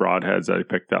set of broadheads that I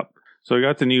picked up. So I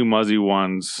got the new Muzzy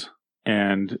 1s,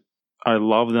 and I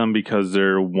love them because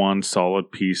they're one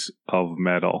solid piece of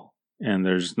metal, and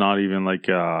there's not even like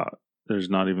a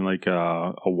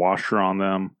washer on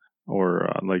them, or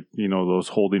those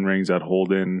holding rings that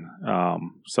hold in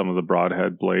some of the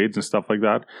broadhead blades and stuff like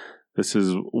that. This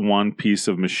is one piece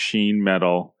of machine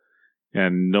metal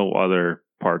and no other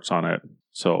parts on it.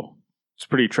 So it's a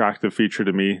pretty attractive feature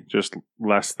to me. Just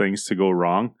less things to go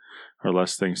wrong, or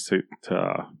less things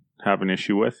to have an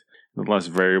issue with. The less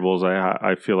variables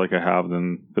I feel like I have,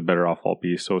 then the better off I'll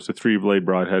be. So it's a 3-blade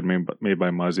broadhead made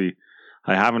by Muzzy.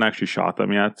 I haven't actually shot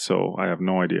them yet, so I have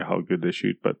no idea how good they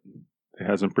shoot, but it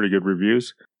has some pretty good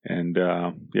reviews. And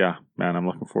yeah, man, I'm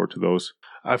looking forward to those.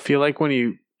 I feel like when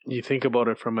you think about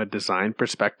it from a design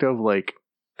perspective, like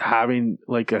having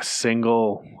like a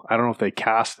single, I don't know if they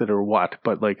cast it or what,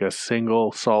 but like a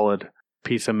single solid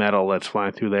piece of metal that's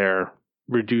flying through there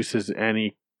reduces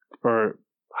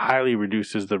highly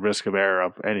reduces the risk of error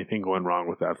of anything going wrong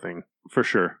with that thing. For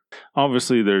sure.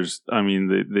 Obviously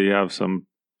they have some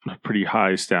pretty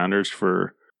high standards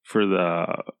for the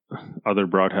other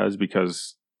broadheads,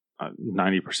 because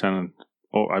 90%,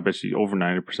 I bet you over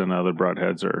 90% of other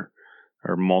broadheads are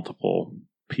multiple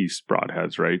piece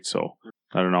broadheads, right? So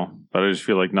I don't know, but I just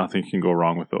feel like nothing can go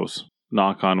wrong with those.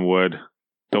 Knock on wood.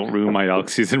 Don't ruin my elk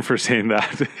season for saying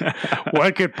that.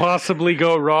 What could possibly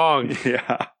go wrong?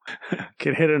 Yeah.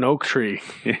 Could hit an oak tree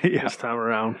this time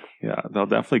around. Yeah, they'll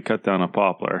definitely cut down a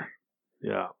poplar.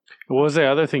 Yeah. What was the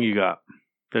other thing you got?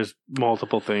 There's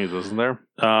multiple things, isn't there?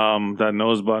 That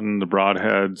nose button, the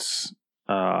broadheads.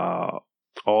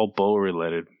 All bow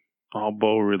related. All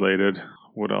bow related.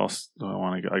 What else do I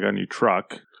want to get? I got a new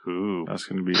truck. Ooh. That's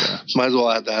going to be a... Might as well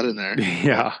add that in there.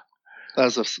 Yeah.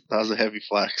 That was a heavy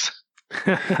flex.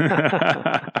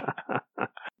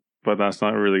 But that's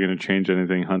not really going to change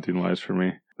anything hunting-wise for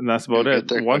me. And that's about You'll it. get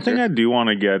there One quicker. thing I do want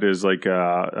to get is like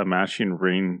a matching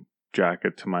rain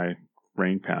jacket to my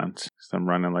rain pants. So I'm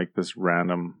running like this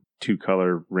random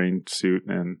 2-color rain suit,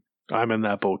 and I'm in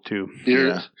that boat too.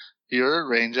 Your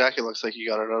rain jacket looks like you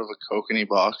got it out of a Kokanee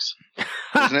box.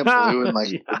 Isn't it blue and like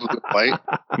blue and white?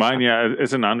 mine, yeah,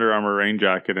 it's an Under Armour rain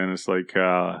jacket, and it's like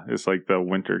the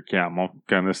winter camo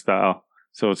kind of style.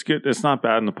 So it's good. It's not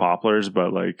bad in the poplars,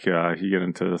 but like you get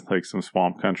into like some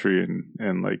swamp country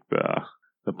and like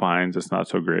the pines, it's not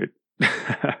so great.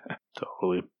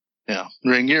 Totally. Yeah,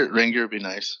 rain gear would be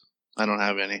nice. I don't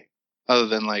have any other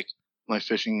than like my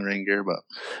fishing rain gear, but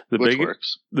which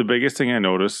works. The biggest thing I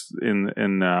noticed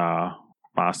in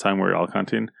last time we were elk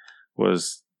hunting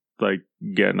was like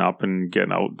getting up and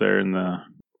getting out there in the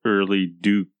early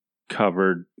dew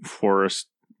covered forest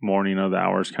morning of the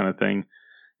hours kind of thing.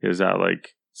 Is that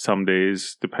like some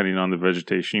days, depending on the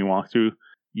vegetation you walk through,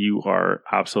 you are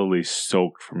absolutely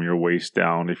soaked from your waist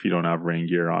down if you don't have rain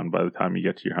gear on by the time you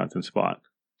get to your hunting spot.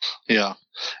 Yeah.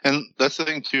 And that's the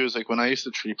thing too, is like when I used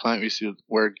to tree plant, we used to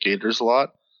wear gaiters a lot.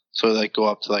 So they like go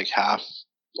up to like half,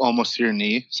 almost to your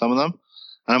knee, some of them.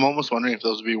 And I'm almost wondering if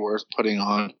those would be worth putting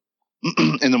on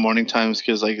in the morning times,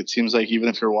 because like it seems like even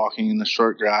if you're walking in the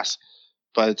short grass,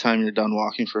 by the time you're done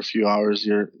walking for a few hours,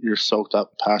 you're soaked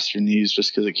up past your knees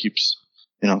just because it keeps,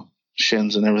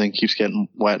 shins and everything keeps getting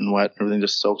wet and everything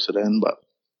just soaks it in. But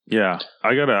yeah,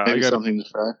 I got something to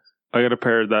try. I got a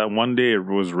pair that one day it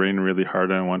was raining really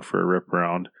hard and I went for a rip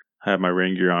around. I had my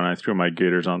rain gear on. I threw my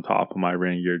gaiters on top of my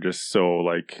rain gear just so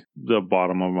like the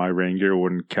bottom of my rain gear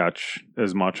wouldn't catch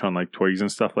as much on like twigs and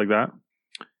stuff like that.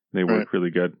 They work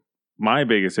really good. My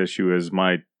biggest issue is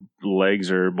my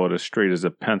legs are about as straight as a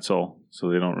pencil, so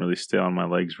they don't really stay on my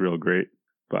legs real great,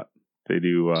 but they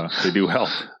do help.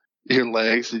 Your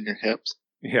legs and your hips.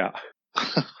 Yeah.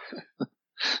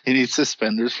 You need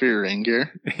suspenders for your rain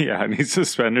gear. Yeah, I need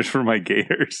suspenders for my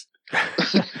gaiters.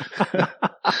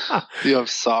 You have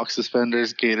sock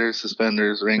suspenders, gaiter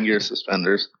suspenders, rain gear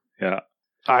suspenders. Yeah.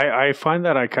 I find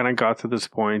that I kind of got to this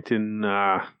point in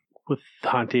with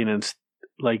hunting and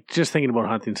like just thinking about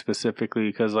hunting specifically,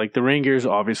 because like the rain gear is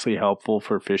obviously helpful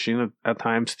for fishing at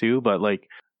times too, but like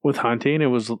with hunting,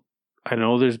 I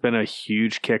know there's been a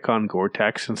huge kick on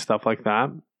Gore-Tex and stuff like that.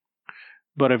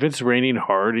 But if it's raining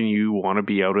hard and you want to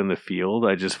be out in the field,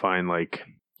 I just find like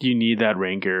you need that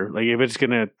rain gear. Like if it's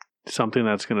something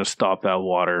that's gonna stop that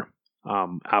water,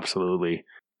 absolutely,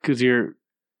 because you're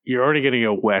already getting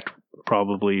a wet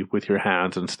probably with your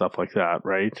hands and stuff like that,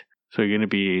 right? So you're gonna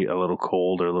be a little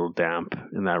cold or a little damp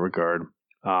in that regard,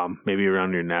 maybe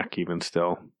around your neck even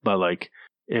still. But like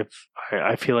if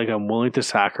I feel like I'm willing to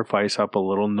sacrifice up a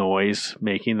little noise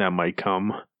making that might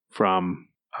come from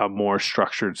a more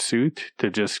structured suit to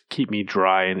just keep me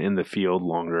dry and in the field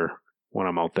longer when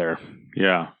I'm out there.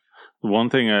 Yeah. The one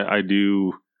thing I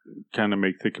do kind of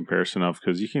make the comparison of,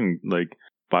 because you can like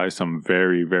buy some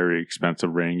very, very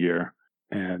expensive rain gear,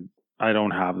 and I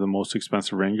don't have the most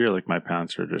expensive rain gear. Like my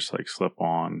pants are just like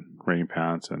slip-on rain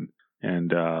pants, and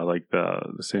like the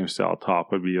same style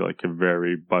top would be like a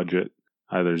very budget,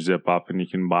 either zip up, and you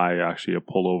can buy actually a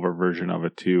pullover version of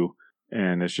it too.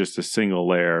 And it's just a single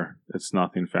layer. It's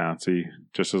nothing fancy.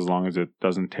 Just as long as it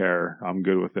doesn't tear, I'm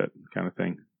good with it, kind of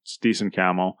thing. It's decent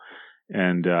camo.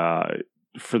 And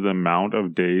for the amount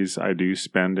of days I do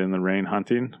spend in the rain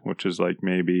hunting, which is like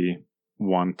maybe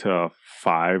 1 to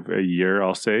 5 a year,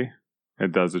 I'll say,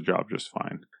 it does the job just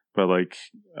fine. But like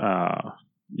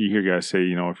you hear guys say,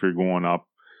 if you're going up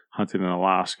hunting in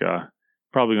Alaska,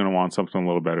 probably going to want something a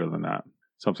little better than that.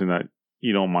 Something that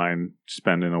you don't mind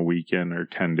spending a weekend or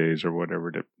 10 days or whatever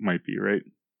it might be, right?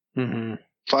 Mm-hmm.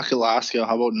 Fuck Alaska.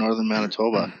 How about northern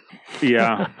Manitoba?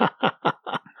 Yeah.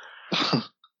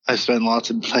 I spend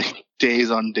lots of like days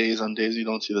on days you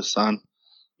don't see the sun.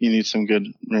 You need some good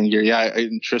rain gear. Yeah,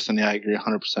 Tristan, I agree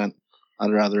 100%.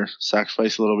 I'd rather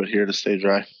sacrifice a little bit here to stay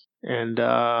dry. And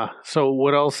so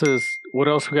what else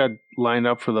we got lined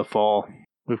up for the fall?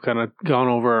 We've kind of gone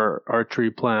over our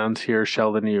archery plans here.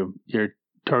 Sheldon, you're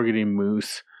targeting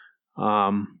moose.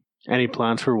 Any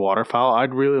plans for waterfowl?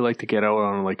 I'd really like to get out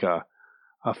on like a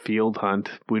field hunt.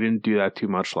 We didn't do that too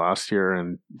much last year,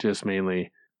 and just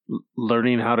mainly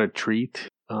learning how to treat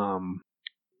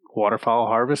waterfowl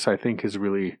harvest, I think, has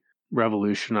really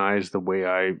revolutionized the way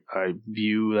I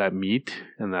view that meat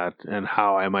and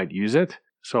how I might use it.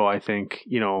 So I think,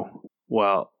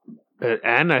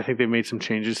 and I think they made some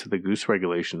changes to the goose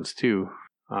regulations too.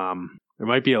 there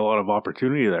might be a lot of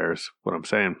opportunity there. Is what I'm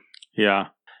saying. Yeah,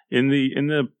 in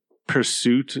the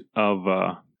pursuit of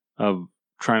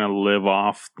trying to live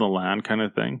off the land kind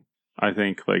of thing, I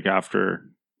think like after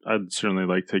I'd certainly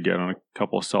like to get on a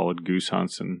couple of solid goose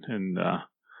hunts and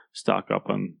stock up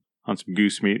on some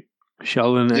goose meat.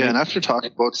 Sheldon, Yeah, and after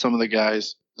talking about some of the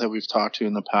guys that we've talked to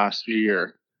in the past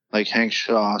year, like Hank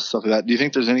Shaw, stuff like that, do you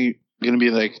think there's going to be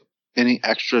like any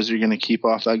extras you're going to keep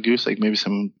off that goose? Like maybe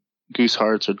some goose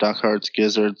hearts or duck hearts,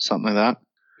 gizzards, something like that?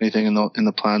 Anything in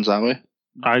the plans that way?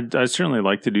 I'd certainly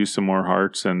like to do some more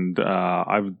hearts, and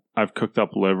I've cooked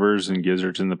up livers and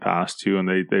gizzards in the past too, and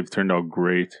they've turned out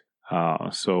great.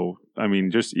 So I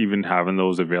mean, just even having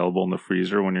those available in the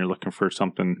freezer when you're looking for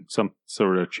some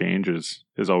sort of change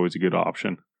is always a good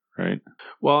option, right?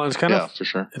 Well, it's kind of for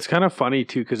sure. It's kind of funny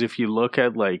too, because if you look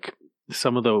at like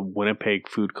some of the Winnipeg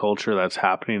food culture that's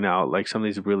happening now, like some of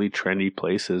these really trendy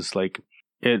places, like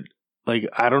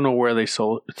I don't know where they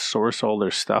source all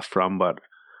their stuff from, but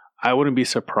I wouldn't be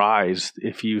surprised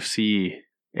if you see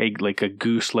a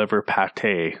goose liver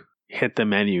pate hit the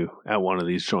menu at one of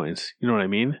these joints. You know what I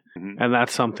mean? Mm-hmm. And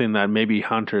that's something that maybe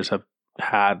hunters have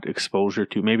had exposure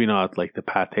to. Maybe not like the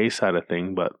pate side of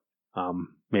thing, but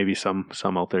maybe some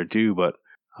out there do. But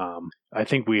I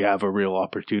think we have a real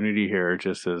opportunity here,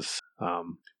 just as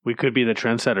we could be the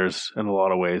trendsetters in a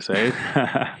lot of ways, eh?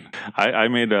 I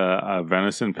made a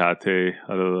venison pate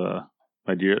out of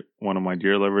one of my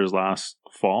deer livers last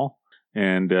fall,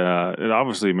 and it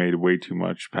obviously made way too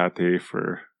much pate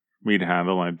for me to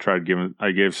handle.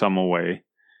 I gave some away,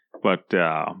 but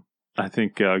I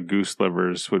think goose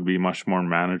livers would be much more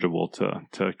manageable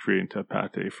to create into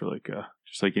pate for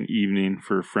just like an evening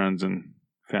for friends and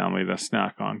family to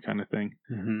snack on kind of thing.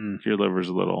 Mm-hmm. Deer liver's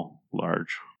a little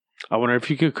large. I wonder if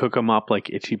you could cook them up like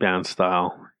Ichiban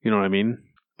style. You know what I mean?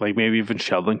 Like maybe even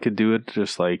Sheldon could do it,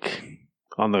 just like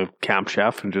on the Camp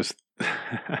Chef, and just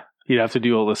you'd have to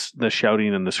do all the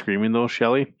shouting and the screaming though,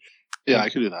 Shelly. Yeah, I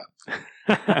could do that.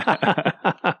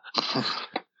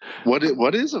 What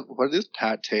is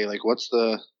pate? Like, what's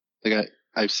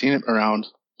I've seen it around,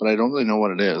 but I don't really know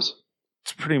what it is.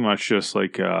 It's pretty much just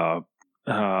like a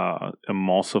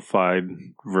emulsified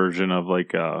version of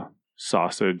like a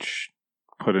sausage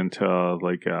put into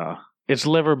like a... It's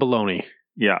liver bologna.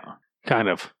 Yeah. Kind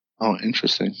of. Oh,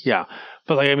 interesting. Yeah.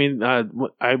 But like, I mean,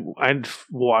 I've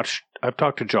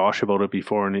talked to Josh about it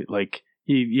before, and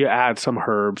you add some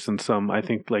herbs and some, I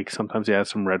think like sometimes you add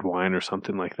some red wine or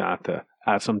something like that to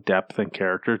add some depth and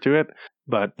character to it.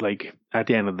 But like at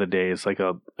the end of the day, it's like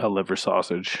a liver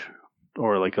sausage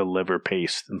or like a liver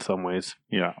paste in some ways.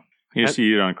 Yeah. You just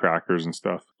eat it on crackers and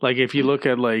stuff. Like if you look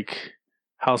at like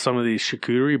how some of these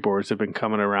charcuterie boards have been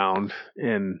coming around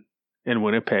in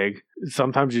Winnipeg,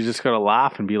 sometimes you just got to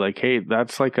laugh and be like, hey,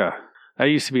 that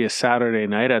used to be a Saturday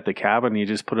night at the cabin. You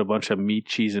just put a bunch of meat,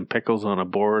 cheese, and pickles on a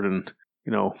board, and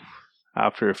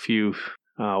after a few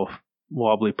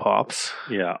wobbly pops.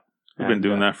 Yeah. We've been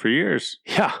doing that for years.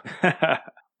 Yeah.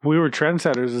 We were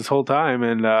trendsetters this whole time,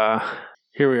 and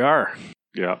here we are.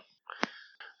 Yeah.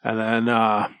 And then,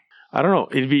 I don't know,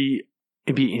 it'd be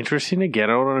interesting to get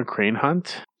out on a crane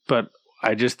hunt, but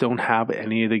I just don't have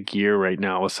any of the gear right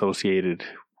now associated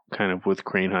kind of with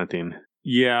crane hunting.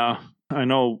 Yeah, I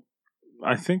know.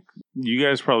 I think you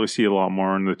guys probably see a lot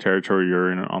more in the territory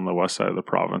you're in on the west side of the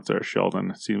province there,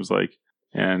 Sheldon, it seems like.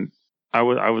 And I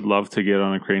would love to get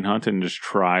on a crane hunt and just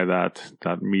try that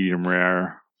medium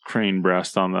rare crane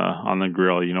breast on the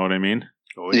grill. You know what I mean?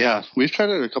 Oh, yeah, we've tried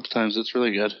it a couple times. It's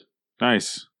really good.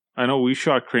 Nice. I know we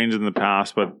shot cranes in the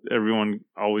past, but everyone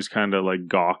always kind of like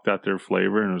gawked at their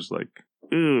flavor and was like,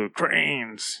 "Ooh,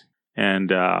 cranes!"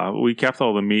 And we kept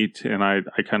all the meat, and I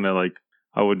kind of like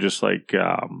I would just like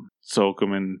soak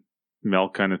them in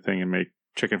milk kind of thing and make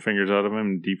chicken fingers out of them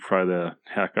and deep fry the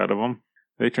heck out of them.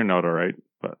 They turned out all right,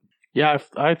 but yeah,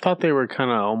 I thought they were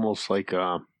kind of almost like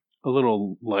a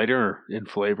little lighter in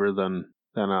flavor than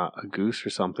a goose or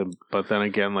something. But then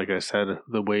again, like I said,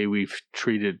 the way we've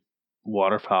treated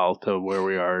waterfowl to where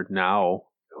we are now,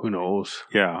 who knows?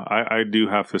 Yeah, I do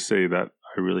have to say that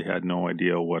I really had no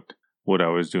idea what I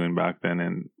was doing back then,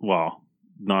 and well,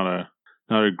 not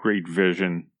a great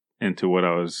vision into what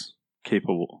I was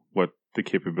capable, what the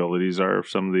capabilities are of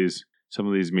some of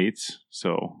these meats.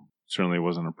 So certainly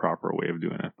wasn't a proper way of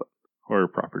doing it, or a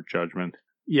proper judgment.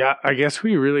 Yeah, I guess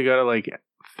we really gotta like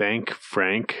thank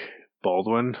Frank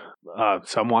Baldwin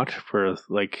somewhat for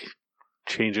like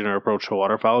changing our approach to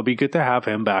waterfowl. It'd be good to have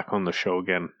him back on the show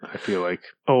again, I feel like.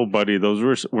 Oh, buddy,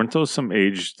 weren't those some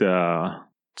aged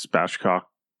spatchcock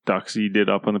ducks you did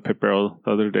up on the pit barrel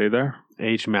the other day there?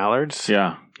 Aged mallards?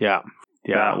 Yeah. Yeah.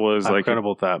 Yeah, That was I like forgot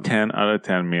about that. 10 out of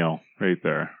 10 meal right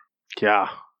there. Yeah.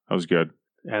 That was good.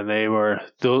 And they were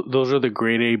those are the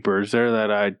grade A birds there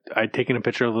that I'd taken a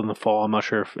picture of in the fall. I'm not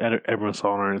sure if everyone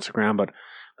saw on our Instagram, but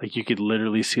like you could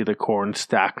literally see the corn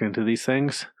stacked into these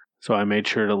things. So I made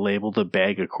sure to label the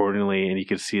bag accordingly, and you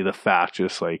could see the fat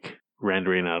just like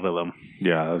rendering out of them.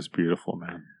 Yeah, that was beautiful,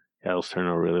 man. Yeah, those turned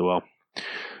out really well.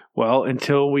 Well,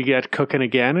 until we get cooking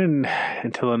again and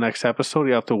until the next episode,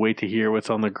 you have to wait to hear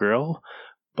what's on the grill.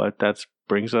 But that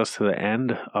brings us to the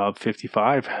end of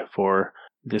 55 for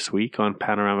this week on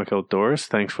Panoramic Outdoors.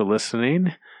 Thanks for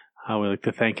listening. We'd like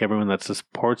to thank everyone that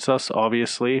supports us,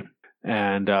 obviously,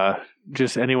 and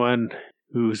just anyone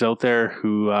who's out there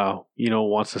who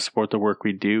wants to support the work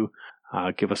we do.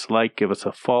 Give us a like, give us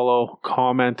a follow,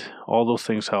 comment. All those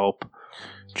things help.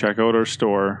 Check out our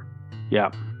store.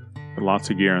 Yeah. Lots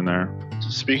of gear in there.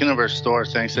 Speaking of our store,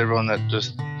 thanks to everyone that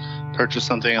just purchased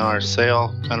something on our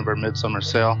sale, kind of our midsummer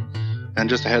sale. And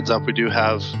just a heads up, we do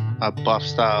have a buff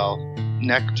style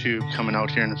neck tube coming out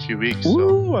here in a few weeks.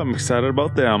 Woo, I'm excited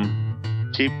about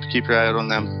them. Keep your eye out on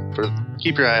them.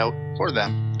 Keep your eye out for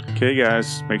them. Okay,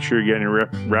 guys, make sure you're getting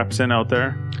your reps in out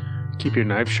there. Keep your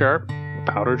knife sharp,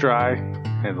 powder dry,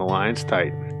 and the lines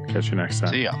tight. Catch you next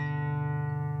time. See ya.